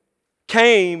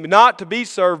came not to be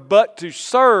served, but to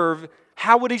serve.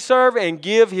 How would He serve? And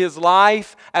give His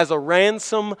life as a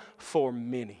ransom for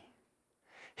many.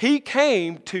 He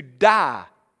came to die.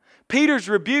 Peter's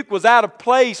rebuke was out of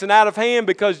place and out of hand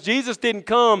because Jesus didn't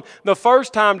come the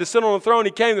first time to sit on the throne.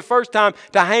 He came the first time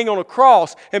to hang on a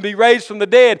cross and be raised from the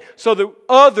dead so that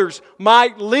others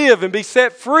might live and be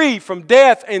set free from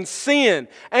death and sin,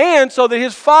 and so that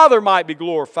His Father might be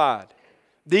glorified.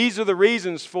 These are the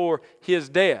reasons for His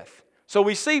death. So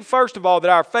we see, first of all,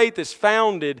 that our faith is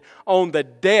founded on the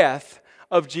death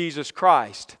of Jesus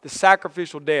Christ, the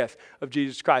sacrificial death of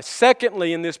Jesus Christ.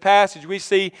 Secondly, in this passage, we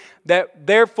see that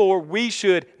therefore we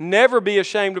should never be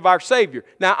ashamed of our Savior.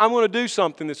 Now, I'm going to do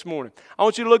something this morning. I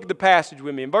want you to look at the passage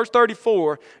with me. In verse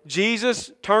 34,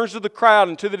 Jesus turns to the crowd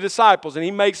and to the disciples, and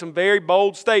He makes some very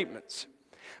bold statements.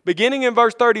 Beginning in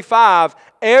verse 35,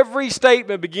 every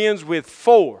statement begins with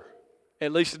for.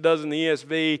 At least it does in the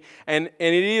ESV, and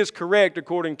it is correct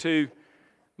according to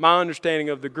my understanding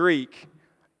of the Greek.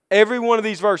 Every one of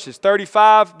these verses,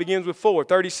 35 begins with 4,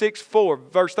 36, 4,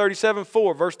 verse 37,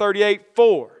 4, verse 38,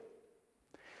 4.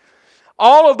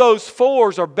 All of those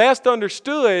fours are best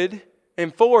understood,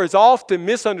 and for is often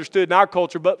misunderstood in our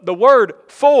culture, but the word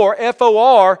for,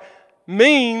 F-O-R,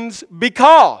 means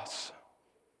because.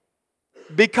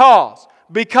 Because.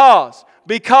 Because.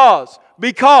 Because.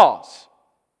 Because.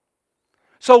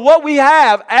 So what we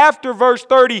have after verse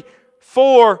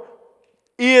 34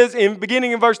 is,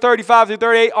 beginning in verse 35 through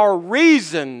 38, are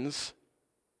reasons,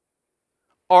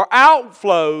 are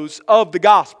outflows of the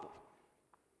gospel.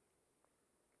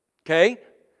 Okay?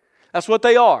 That's what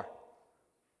they are.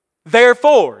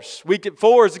 Therefores.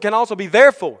 Fors can also be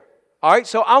therefore. All right,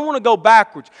 so I want to go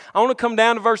backwards. I want to come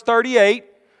down to verse 38.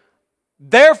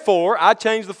 Therefore, I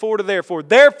changed the for to therefore.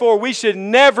 Therefore, we should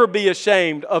never be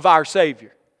ashamed of our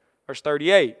Savior. Verse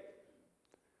 38.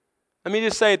 Let me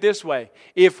just say it this way.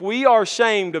 If we are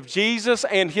ashamed of Jesus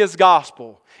and His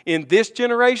gospel in this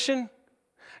generation,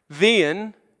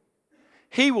 then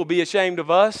He will be ashamed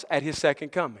of us at His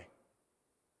second coming.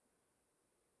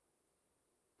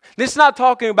 This is not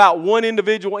talking about one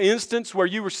individual instance where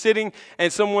you were sitting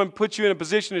and someone put you in a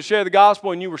position to share the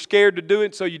gospel and you were scared to do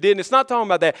it, so you didn't. It's not talking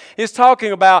about that. It's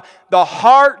talking about the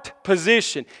heart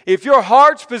position. If your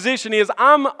heart's position is,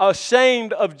 I'm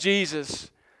ashamed of Jesus,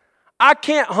 I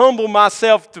can't humble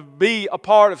myself to be a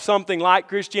part of something like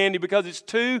Christianity because it's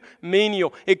too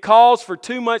menial. It calls for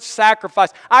too much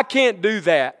sacrifice. I can't do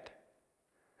that.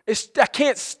 I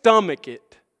can't stomach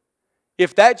it.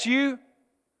 If that's you,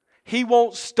 He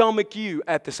won't stomach you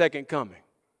at the second coming.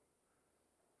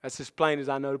 That's as plain as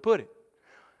I know to put it.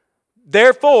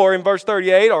 Therefore, in verse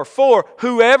 38, or for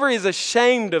whoever is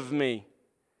ashamed of me.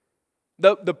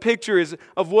 The picture is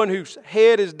of one whose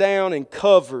head is down and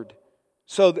covered,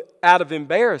 so that out of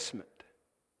embarrassment.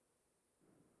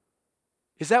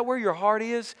 Is that where your heart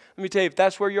is? Let me tell you, if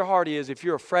that's where your heart is, if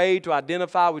you're afraid to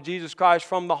identify with Jesus Christ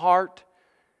from the heart,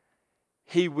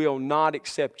 He will not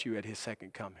accept you at His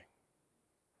second coming.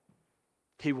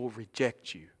 He will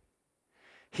reject you.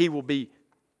 He will be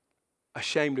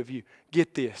ashamed of you.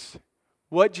 Get this.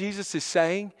 What Jesus is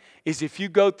saying is if you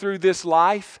go through this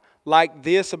life like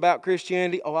this about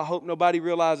Christianity, I hope nobody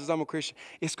realizes I'm a Christian.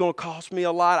 It's going to cost me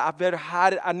a lot. I better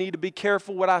hide it. I need to be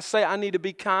careful what I say. I need to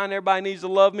be kind. Everybody needs to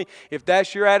love me. If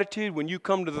that's your attitude, when you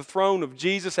come to the throne of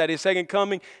Jesus at His second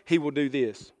coming, He will do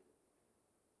this.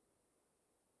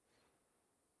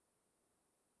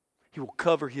 He will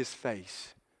cover His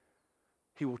face.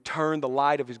 He will turn the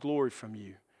light of His glory from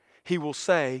you. He will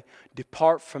say,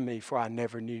 depart from me, for I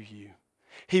never knew you.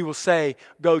 He will say,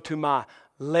 go to my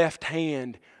left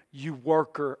hand, you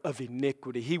worker of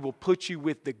iniquity. He will put you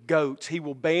with the goats. He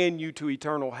will ban you to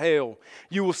eternal hell.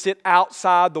 You will sit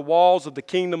outside the walls of the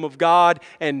kingdom of God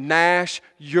and gnash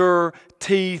your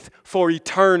teeth for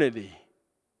eternity.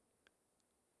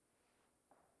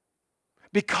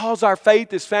 Because our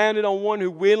faith is founded on one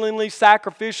who willingly,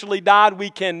 sacrificially died, we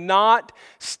cannot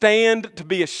stand to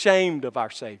be ashamed of our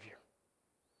Savior.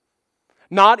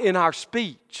 Not in our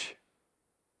speech,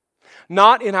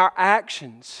 not in our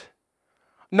actions,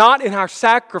 not in our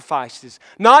sacrifices,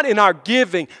 not in our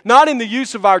giving, not in the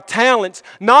use of our talents,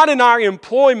 not in our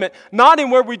employment, not in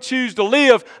where we choose to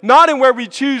live, not in where we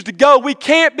choose to go. We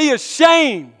can't be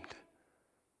ashamed.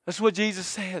 That's what Jesus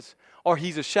says, or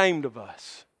He's ashamed of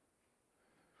us.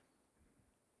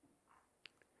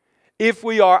 If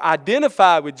we are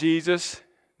identified with Jesus,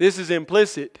 this is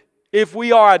implicit. If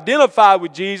we are identified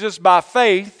with Jesus by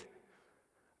faith,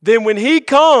 then when He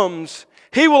comes,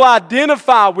 He will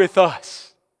identify with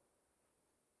us.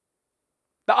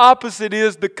 The opposite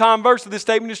is, the converse of this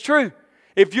statement is true.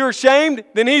 If you're ashamed,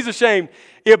 then He's ashamed.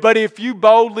 But if you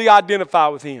boldly identify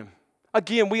with Him,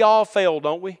 again, we all fail,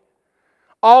 don't we?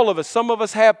 All of us. Some of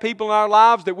us have people in our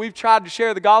lives that we've tried to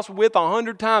share the gospel with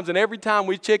 100 times, and every time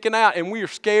we chicken out and we are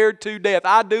scared to death.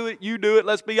 I do it, you do it,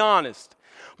 let's be honest.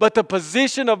 But the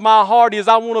position of my heart is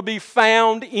I want to be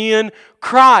found in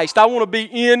Christ. I want to be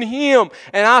in Him.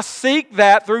 And I seek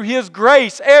that through His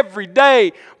grace every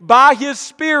day by His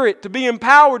Spirit to be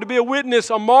empowered to be a witness,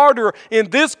 a martyr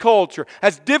in this culture.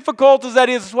 As difficult as that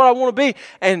is, it's what I want to be.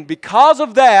 And because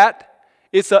of that,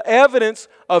 it's an evidence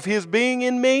of His being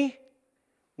in me.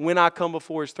 When I come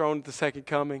before His throne at the second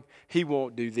coming, He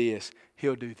won't do this.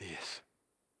 He'll do this.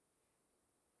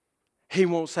 He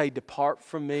won't say, depart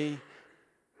from me.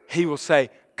 He will say,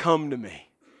 come to me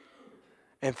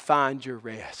and find your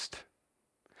rest.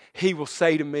 He will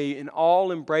say to me in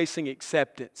all embracing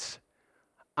acceptance,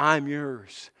 I'm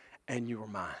yours and you are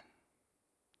mine.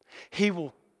 He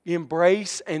will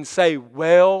embrace and say,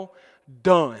 well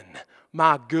done,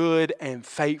 my good and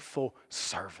faithful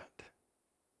servant.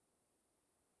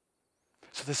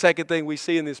 So the second thing we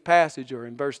see in this passage, or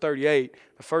in verse 38,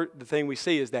 the thing we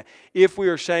see is that if we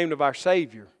are ashamed of our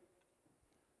Savior,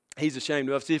 He's ashamed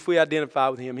of us. If we identify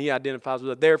with Him, He identifies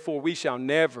with us. Therefore, we shall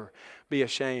never be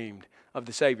ashamed of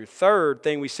the Savior. Third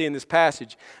thing we see in this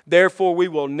passage, therefore we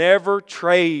will never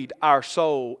trade our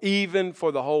soul, even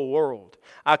for the whole world.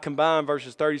 I combine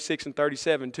verses 36 and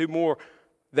 37. Two more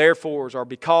therefores or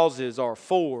becauses or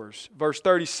fors. Verse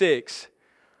 36,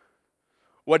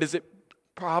 what does it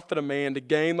profit a man to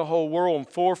gain the whole world and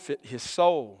forfeit his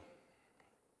soul?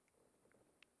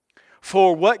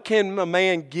 For what can a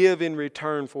man give in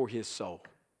return for his soul?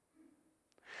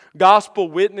 Gospel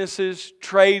witnesses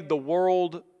trade the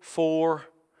world for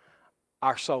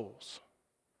our souls.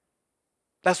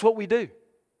 That's what we do.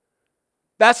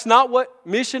 That's not what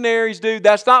missionaries do.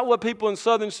 That's not what people in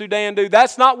southern Sudan do.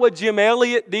 That's not what Jim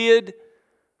Elliot did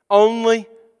only.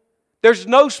 There's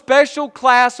no special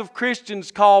class of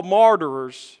Christians called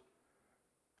martyrers.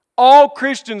 All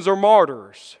Christians are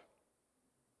martyrs.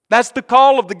 That's the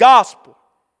call of the gospel.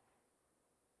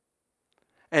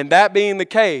 And that being the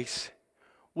case,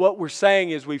 what we're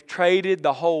saying is we've traded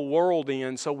the whole world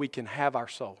in so we can have our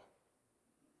soul.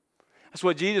 That's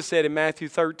what Jesus said in Matthew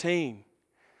 13.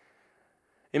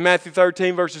 In Matthew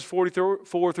 13, verses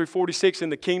 44 through 46, in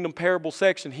the kingdom parable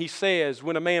section, He says,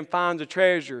 when a man finds a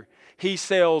treasure, he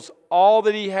sells all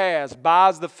that he has,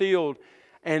 buys the field,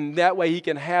 and that way he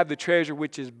can have the treasure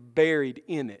which is buried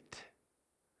in it.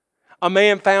 A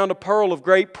man found a pearl of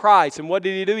great price, and what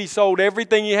did he do? He sold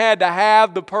everything he had to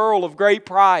have the pearl of great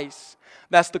price.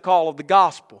 That's the call of the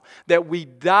gospel, that we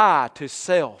die to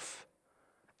self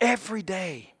every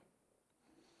day.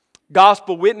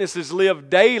 Gospel witnesses live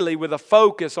daily with a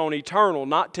focus on eternal,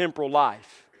 not temporal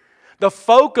life. The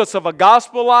focus of a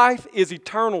gospel life is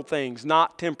eternal things,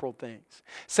 not temporal things.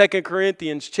 2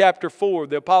 Corinthians chapter 4,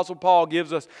 the Apostle Paul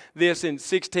gives us this in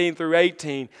 16 through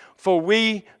 18. For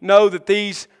we know that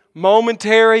these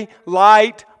momentary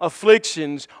light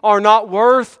afflictions are not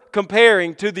worth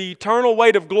comparing to the eternal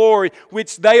weight of glory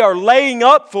which they are laying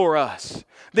up for us.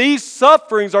 These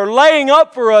sufferings are laying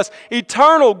up for us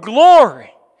eternal glory.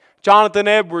 Jonathan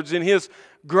Edwards, in his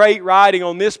great writing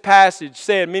on this passage,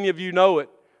 said, many of you know it.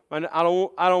 I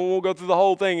don't want to go through the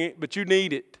whole thing, but you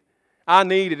need it. I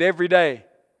need it every day.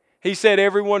 He said,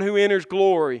 everyone who enters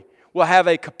glory will have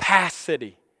a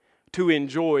capacity to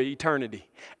enjoy eternity.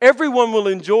 Everyone will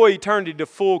enjoy eternity to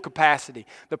full capacity.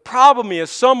 The problem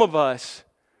is some of us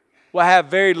will have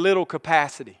very little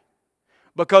capacity.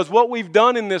 Because what we've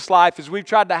done in this life is we've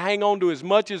tried to hang on to as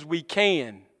much as we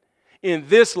can in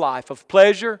this life of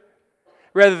pleasure,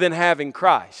 rather than having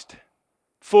Christ,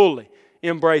 fully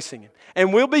embracing Him.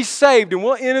 And we'll be saved and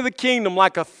we'll enter the kingdom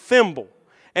like a thimble.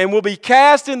 And we'll be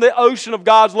cast in the ocean of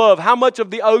God's love. How much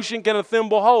of the ocean can a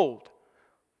thimble hold?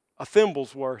 A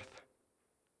thimble's worth.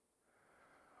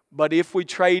 But if we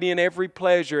trade in every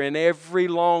pleasure and every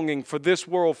longing for this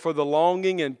world for the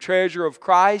longing and treasure of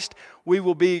Christ, we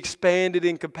will be expanded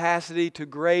in capacity to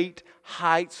great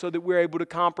heights so that we're able to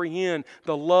comprehend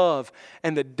the love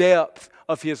and the depth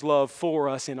of His love for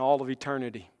us in all of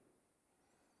eternity.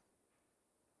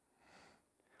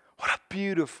 What a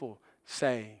beautiful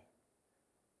saying.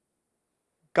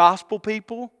 Gospel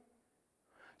people,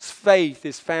 faith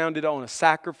is founded on a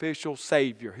sacrificial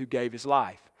Savior who gave His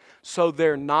life. So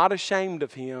they're not ashamed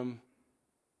of Him,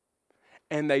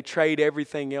 and they trade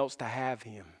everything else to have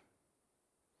Him.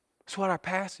 That's what our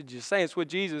passage is saying. It's what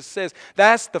Jesus says.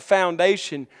 That's the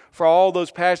foundation for all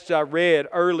those passages I read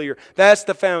earlier. That's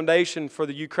the foundation for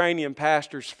the Ukrainian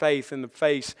pastor's faith in the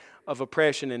face of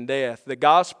oppression and death. The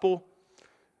gospel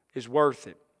is worth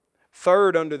it.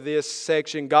 Third, under this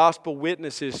section, gospel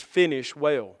witnesses finish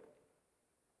well.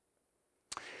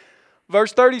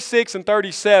 Verse 36 and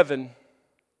 37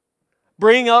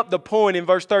 bring up the point in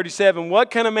verse 37. What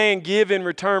can a man give in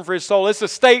return for his soul? It's a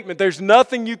statement. There's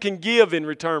nothing you can give in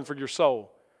return for your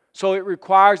soul. So it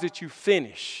requires that you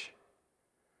finish.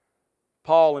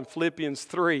 Paul in Philippians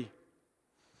 3,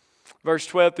 verse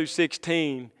 12 through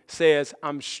 16 says,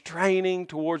 I'm straining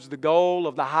towards the goal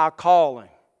of the high calling.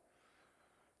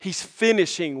 He's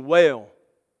finishing well.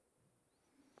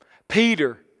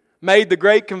 Peter made the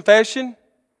great confession,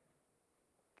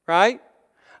 right?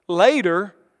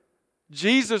 Later,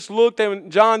 Jesus looked at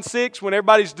John 6 when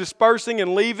everybody's dispersing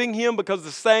and leaving Him because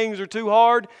the sayings are too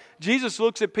hard. Jesus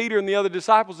looks at Peter and the other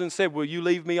disciples and said, will you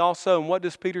leave me also? And what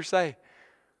does Peter say?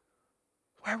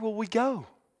 Where will we go?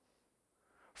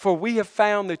 For we have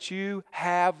found that you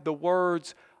have the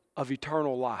words of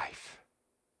eternal life.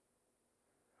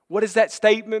 What does that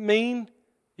statement mean?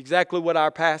 Exactly what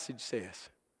our passage says.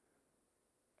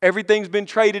 Everything's been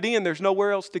traded in. There's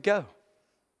nowhere else to go.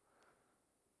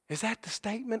 Is that the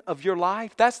statement of your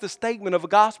life? That's the statement of a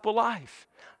gospel life.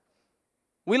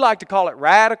 We like to call it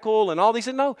radical and all these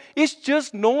things. No, it's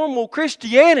just normal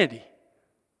Christianity.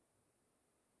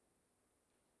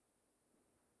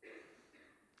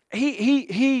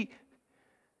 He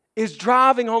is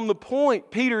driving home the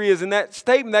point. Peter is in that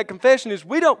statement, that confession is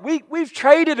we've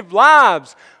traded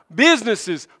lives,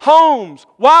 businesses, homes,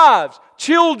 wives,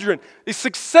 children,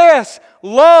 success,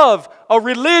 love, a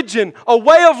religion, a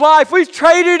way of life. We've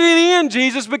traded it in,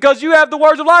 Jesus, because you have the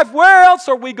words of life. Where else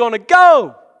are we going to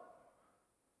go?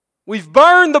 We've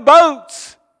burned the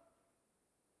boats.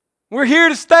 We're here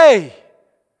to stay.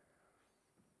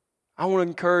 I want to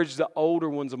encourage the older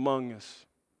ones among us.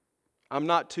 I'm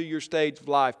not to your stage of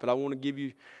life, but I want to give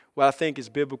you what I think is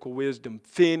biblical wisdom.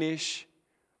 Finish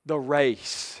the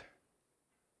race.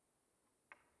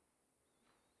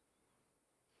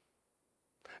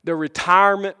 The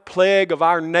retirement plague of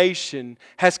our nation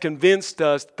has convinced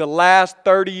us that the last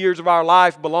 30 years of our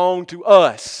life belong to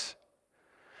us.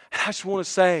 And I just want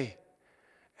to say,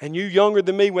 and you younger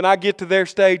than me, when I get to their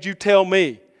stage, you tell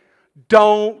me,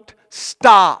 don't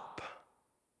stop.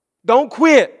 Don't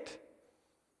quit.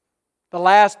 The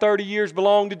last 30 years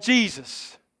belong to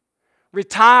Jesus.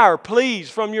 Retire,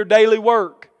 please, from your daily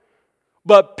work.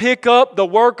 But pick up the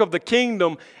work of the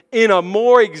kingdom in a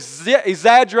more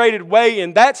exaggerated way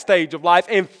in that stage of life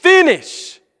and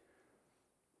finish.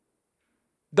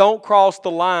 Don't cross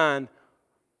the line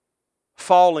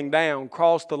falling down.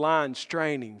 Cross the line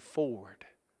straining forward.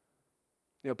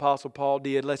 The Apostle Paul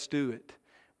did. Let's do it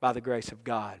by the grace of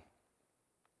God.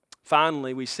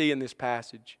 Finally, we see in this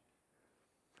passage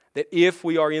that if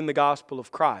we are in the gospel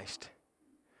of Christ,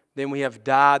 then we have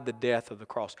died the death of the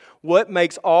cross. What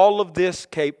makes all of this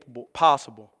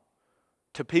possible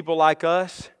to people like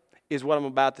us is what I'm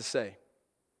about to say.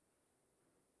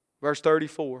 Verse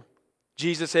 34,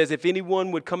 Jesus says, if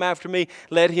anyone would come after me,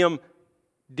 let him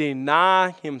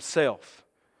deny himself.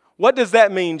 What does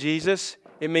that mean, Jesus?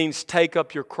 It means take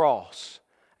up your cross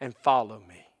and follow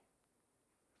me.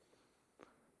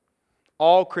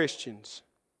 All Christians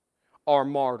are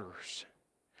martyrs.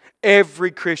 Every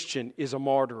Christian is a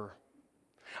martyr.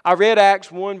 I read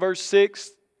Acts 1 verse 6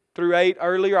 through 8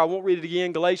 earlier. I won't read it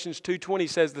again. Galatians 2:20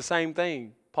 says the same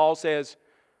thing. Paul says,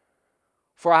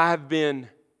 for I have been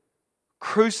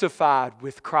crucified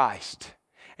with Christ,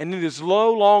 and it is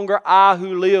no longer I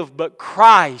who live, but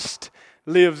Christ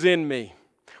lives in me.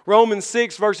 Romans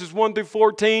 6 verses 1 through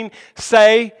 14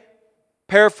 say,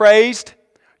 paraphrased,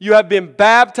 you have been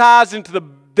baptized into the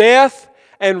death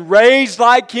and raised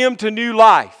like Him to new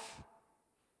life.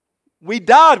 We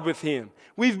died with Him.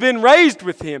 We've been raised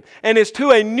with Him. And it's to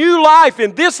a new life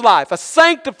in this life, a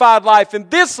sanctified life in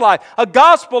this life, a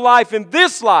gospel life in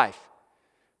this life.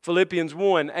 Philippians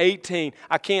 1:18.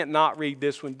 I can't not read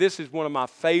this one. This is one of my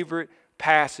favorite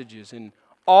passages in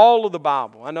all of the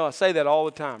Bible. I know I say that all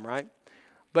the time, right?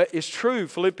 But it's true.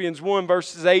 Philippians 1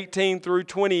 verses 18 through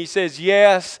 20, he says,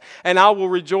 yes, and I will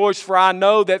rejoice, for I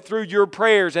know that through your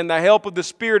prayers and the help of the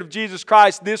Spirit of Jesus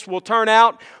Christ, this will turn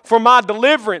out for my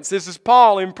deliverance. This is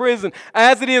Paul in prison.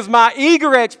 As it is my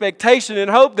eager expectation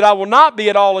and hope that I will not be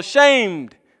at all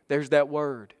ashamed. There's that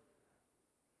word.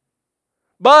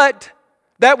 But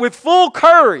that with full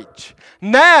courage,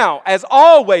 now, as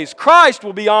always, Christ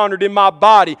will be honored in my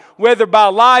body, whether by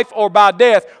life or by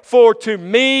death. For to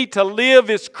me to live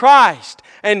is Christ,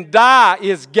 and die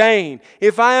is gain.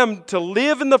 If I am to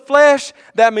live in the flesh,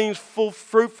 that means full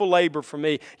fruitful labor for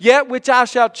me. Yet which I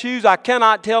shall choose, I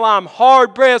cannot tell. I am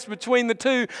hard pressed between the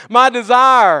two. My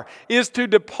desire is to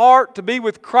depart to be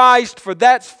with Christ, for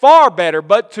that's far better.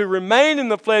 But to remain in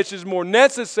the flesh is more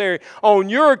necessary on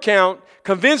your account.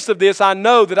 Convinced of this, I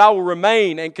know that I will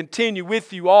remain and continue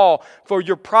with you all for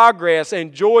your progress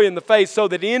and joy in the faith, so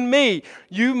that in me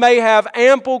you may have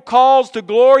ample cause to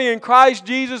glory in Christ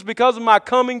Jesus because of my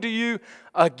coming to you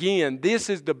again.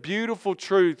 This is the beautiful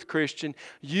truth, Christian.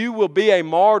 You will be a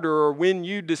martyr when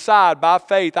you decide by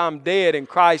faith I'm dead and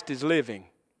Christ is living.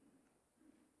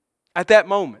 At that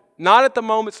moment. Not at the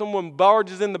moment someone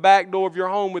barges in the back door of your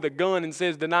home with a gun and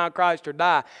says, deny Christ or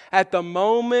die. At the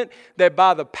moment that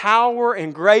by the power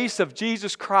and grace of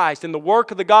Jesus Christ and the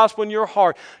work of the gospel in your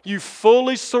heart, you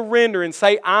fully surrender and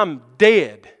say, I'm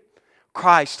dead.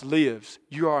 Christ lives.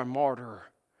 You are a martyr.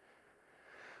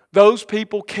 Those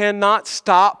people cannot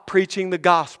stop preaching the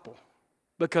gospel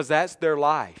because that's their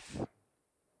life.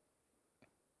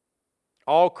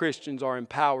 All Christians are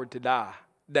empowered to die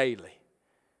daily,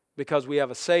 because we have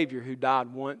a Savior who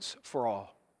died once for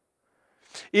all.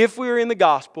 If we are in the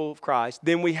gospel of Christ,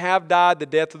 then we have died the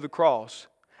death of the cross.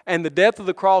 And the death of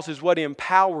the cross is what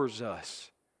empowers us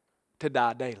to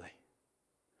die daily.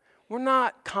 We're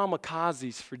not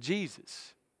kamikazes for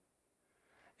Jesus.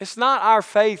 It's not our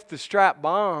faith to strap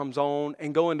bombs on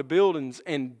and go into buildings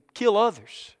and kill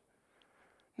others.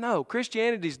 No,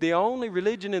 Christianity is the only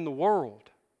religion in the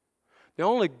world. The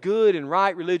only good and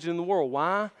right religion in the world.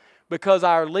 Why? Because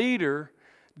our leader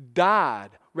died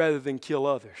rather than kill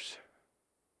others.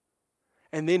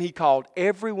 And then he called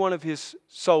every one of his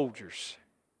soldiers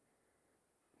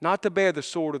not to bear the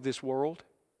sword of this world.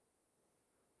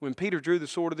 When Peter drew the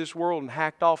sword of this world and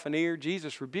hacked off an ear,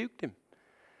 Jesus rebuked him.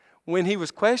 When he was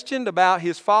questioned about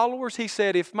his followers, he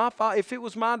said, if it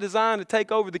was my design to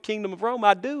take over the kingdom of Rome,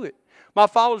 I'd do it. My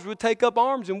followers would take up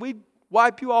arms and we'd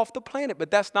wipe you off the planet,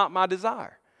 but that's not my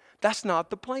desire. That's not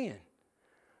the plan.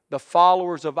 the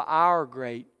followers of our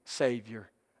great Savior,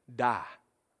 die.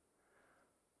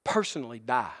 Personally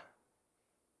die.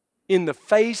 In the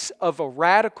face of a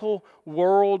radical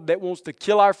world that wants to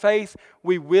kill our faith,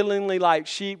 we willingly, like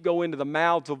sheep, go into the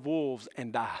mouths of wolves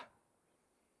and die.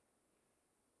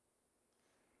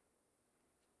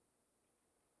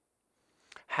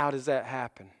 How does that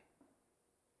happen?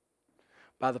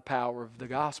 By the power of the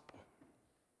gospel.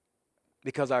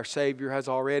 Because our Savior has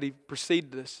already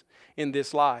preceded us in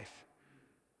this life.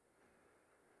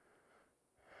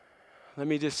 Let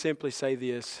me just simply say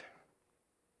this.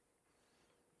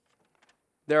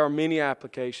 There are many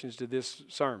applications to this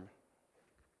sermon.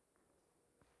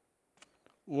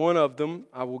 One of them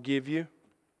I will give you.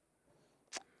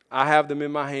 I have them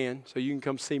in my hand, so you can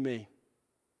come see me.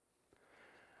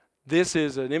 This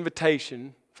is an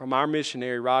invitation from our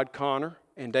missionary, Rod Connor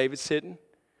and David Sitton,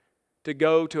 to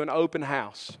go to an open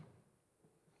house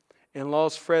in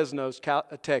Los Fresnos,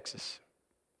 Texas,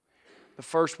 the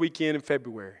first weekend in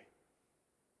February.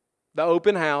 The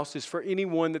open house is for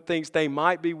anyone that thinks they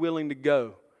might be willing to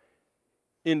go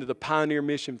into the pioneer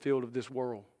mission field of this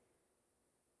world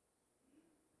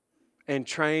and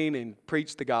train and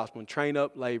preach the gospel and train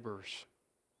up laborers.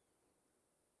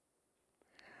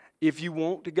 If you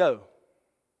want to go,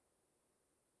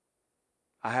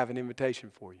 I have an invitation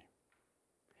for you.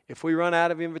 If we run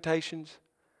out of invitations,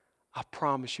 I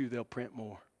promise you they'll print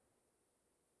more.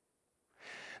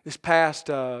 This past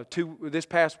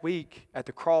week at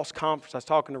the Cross Conference, I was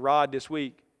talking to Rod this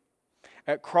week.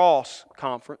 At Cross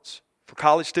Conference, for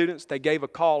college students, they gave a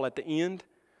call at the end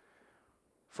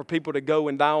for people to go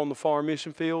and die on the foreign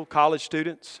mission field, college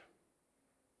students.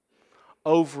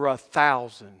 Over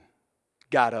 1,000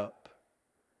 got up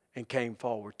and came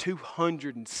forward.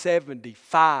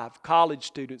 275 college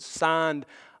students signed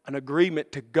an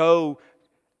agreement to go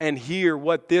and hear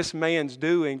what this man's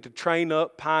doing to train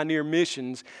up pioneer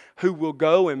missions who will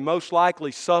go and most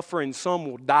likely suffer and some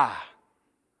will die.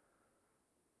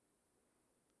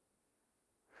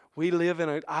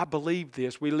 I believe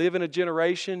this, we live in a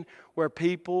generation where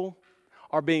people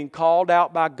are being called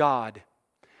out by God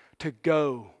to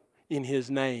go in His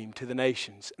name to the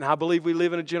nations. And I believe we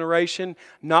live in a generation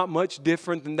not much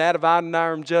different than that of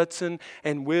Adoniram Judson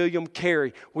and William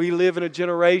Carey. We live in a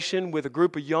generation with a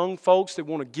group of young folks that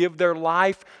want to give their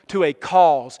life to a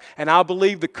cause. And I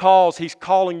believe the cause He's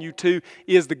calling you to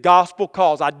is the gospel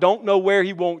cause. I don't know where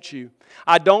He wants you.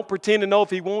 I don't pretend to know if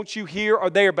He wants you here or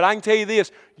there. But I can tell you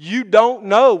this, you don't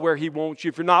know where He wants you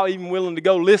if you're not even willing to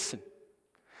go listen.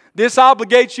 This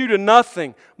obligates you to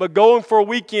nothing but going for a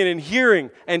weekend and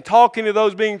hearing and talking to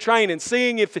those being trained and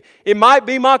seeing if it might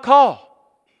be my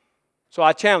call. So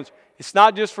I challenge you. It's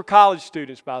not just for college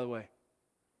students, by the way.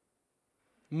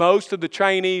 Most of the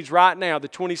trainees right now, the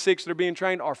 26 that are being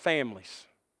trained, are families,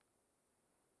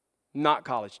 not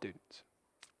college students.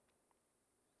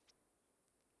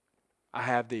 I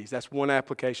have these. That's one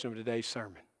application of today's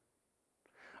sermon.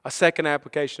 A second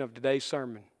application of today's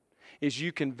sermon is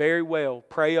you can very well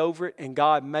pray over it and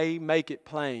God may make it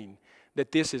plain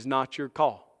that this is not your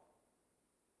call.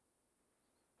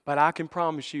 But I can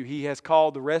promise you He has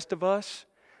called the rest of us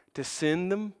to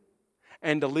send them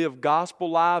and to live gospel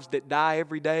lives that die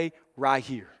every day right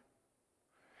here.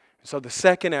 So the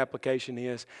second application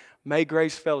is, may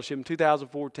Grace Fellowship in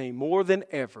 2014 more than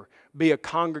ever be a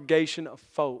congregation of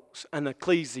folks, an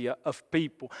ecclesia of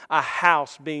people, a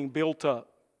house being built up,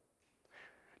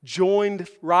 joined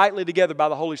rightly together by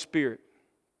the Holy Spirit.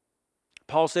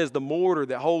 Paul says the mortar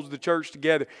that holds the church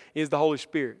together is the Holy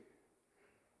Spirit.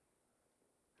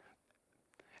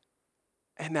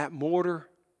 And that mortar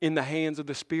in the hands of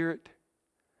the Spirit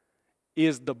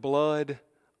is the blood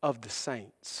of the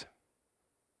saints.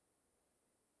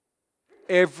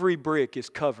 Every brick is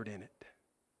covered in it.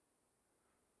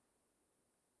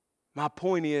 My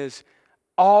point is,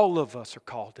 all of us are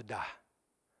called to die.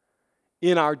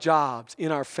 In our jobs,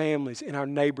 in our families, in our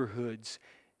neighborhoods,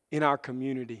 in our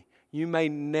community. You may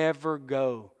never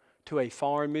go to a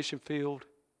foreign mission field,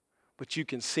 but you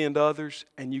can send others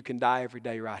and you can die every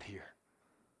day right here.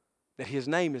 That His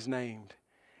name is named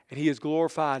and He is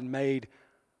glorified and made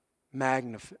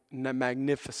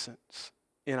magnificence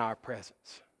in our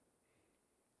presence.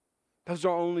 Those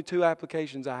are only two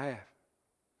applications I have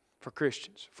for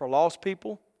Christians. For lost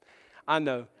people, I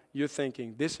know you're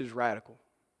thinking, this is radical.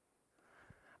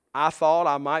 I thought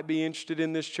I might be interested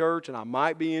in this church and I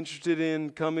might be interested in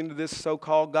coming to this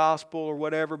so-called gospel or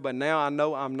whatever, but now I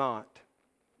know I'm not.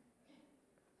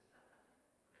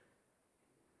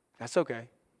 That's okay.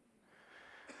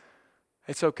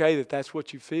 It's okay that that's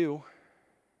what you feel.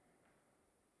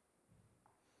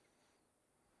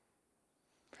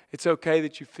 It's okay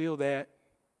that you feel that.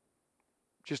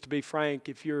 just to be frank,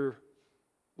 if you're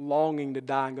longing to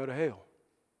die and go to hell.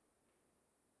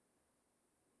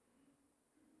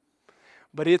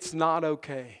 But it's not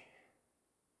okay.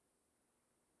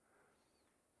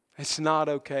 It's not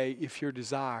okay if your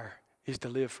desire is to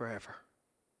live forever.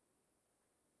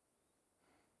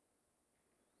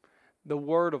 The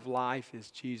word of life is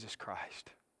Jesus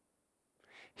Christ.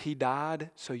 He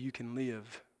died so you can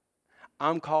live.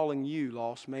 I'm calling you,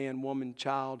 lost man, woman,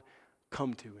 child,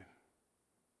 come to Him.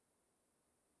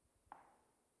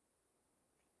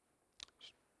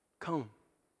 Come.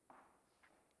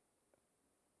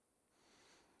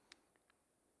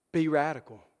 Be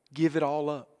radical. Give it all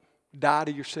up. Die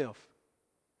to yourself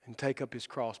and take up His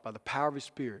cross by the power of His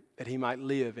Spirit that He might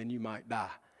live and you might die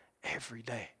every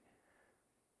day.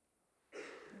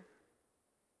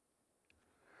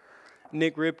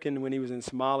 Nick Ripken, when he was in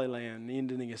Somaliland, near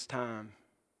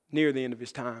the end of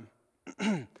his time,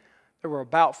 there were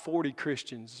about 40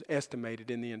 Christians estimated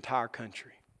in the entire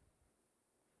country.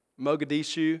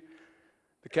 Mogadishu,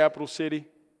 the capital city,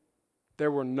 there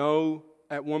were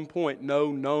at one point,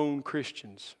 no known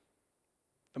Christians.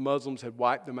 The Muslims had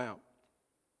wiped them out.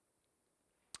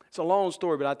 It's a long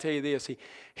story, but I'll tell you this.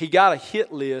 He got a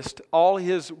hit list. All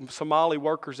his Somali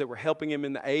workers that were helping him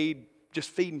in the aid, just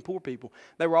feeding poor people,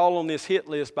 they were all on this hit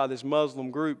list by this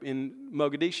Muslim group in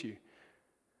Mogadishu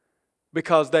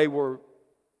because they were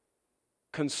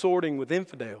consorting with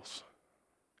infidels.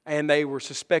 And they were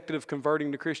suspected of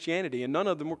converting to Christianity. And none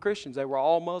of them were Christians. They were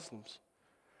all Muslims.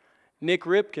 Nick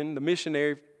Ripken, the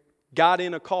missionary, got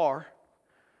in a car,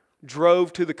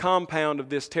 drove to the compound of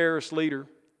this terrorist leader,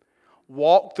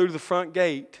 walked through the front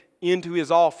gate into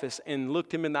his office and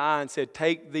looked him in the eye and said,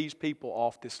 "Take these people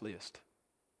off this list."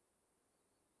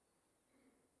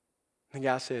 The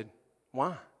guy said,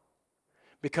 "Why?"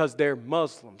 "Because they're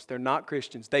Muslims. They're not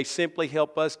Christians. They simply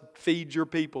help us feed your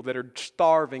people that are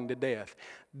starving to death.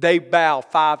 They bow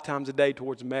 5 times a day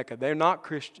towards Mecca. They're not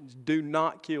Christians. Do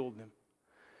not kill them."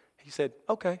 He said,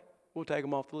 "Okay, we'll take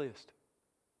them off the list."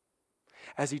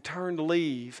 As he turned to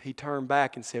leave, he turned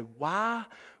back and said, "Why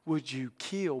would you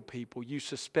kill people you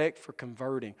suspect for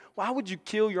converting? Why would you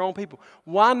kill your own people?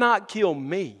 Why not kill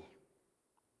me?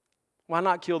 Why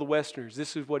not kill the Westerners?"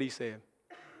 This is what he said.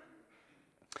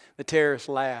 The terrorist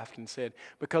laughed and said,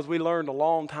 "Because we learned a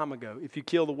long time ago, if you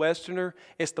kill the Westerner,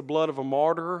 it's the blood of a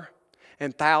martyr,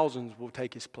 and thousands will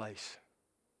take his place.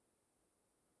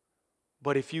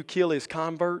 But if you kill his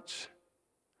converts,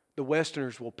 the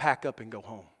Westerners will pack up and go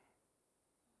home."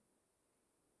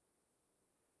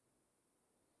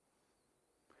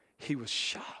 He was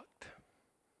shocked.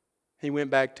 He went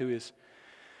back to his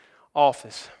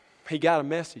office. He got a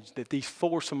message that these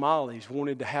 4 Somalis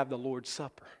wanted to have the Lord's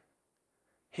Supper.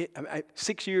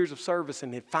 6 years of service,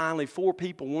 and finally 4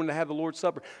 people wanted to have the Lord's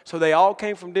Supper. So they all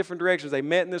came from different directions. They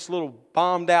met in this little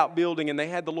bombed out building, and they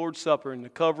had the Lord's Supper in the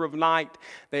cover of night.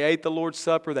 They ate the Lord's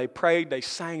Supper. They prayed. They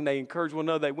sang. They encouraged one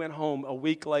another. They went home. A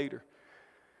week later,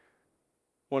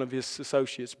 one of his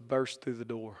associates burst through the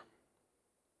door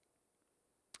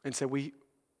and said,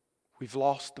 We've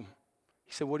lost them."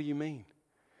 He said, "What do you mean?"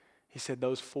 He said,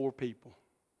 "Those 4 people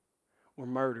were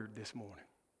murdered this morning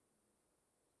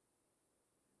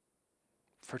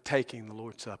for taking the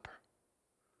Lord's Supper.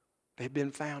 They've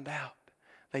been found out.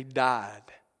 They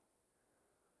died."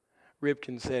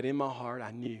 Ripken said, "In my heart,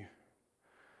 I knew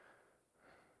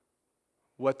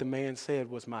what the man said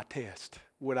was my test.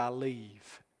 Would I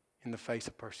leave in the face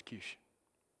of persecution?"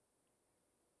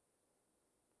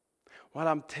 What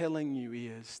I'm telling you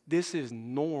is, this is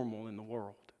normal in the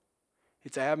world.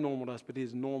 It's abnormal to us, but it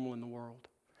is normal in the world.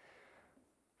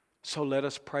 So let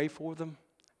us pray for them.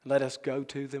 Let us go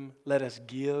to them. Let us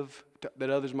give that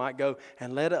others might go.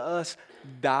 And let us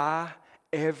die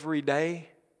every day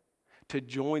to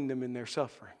join them in their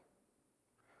suffering.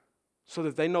 So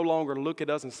that they no longer look at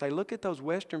us and say, "Look at those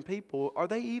Western people. Are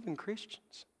they even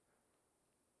Christians?"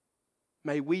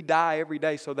 May we die every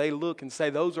day so they look and say,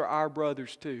 "Those are our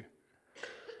brothers too."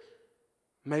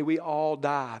 May we all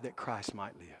die that Christ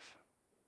might live.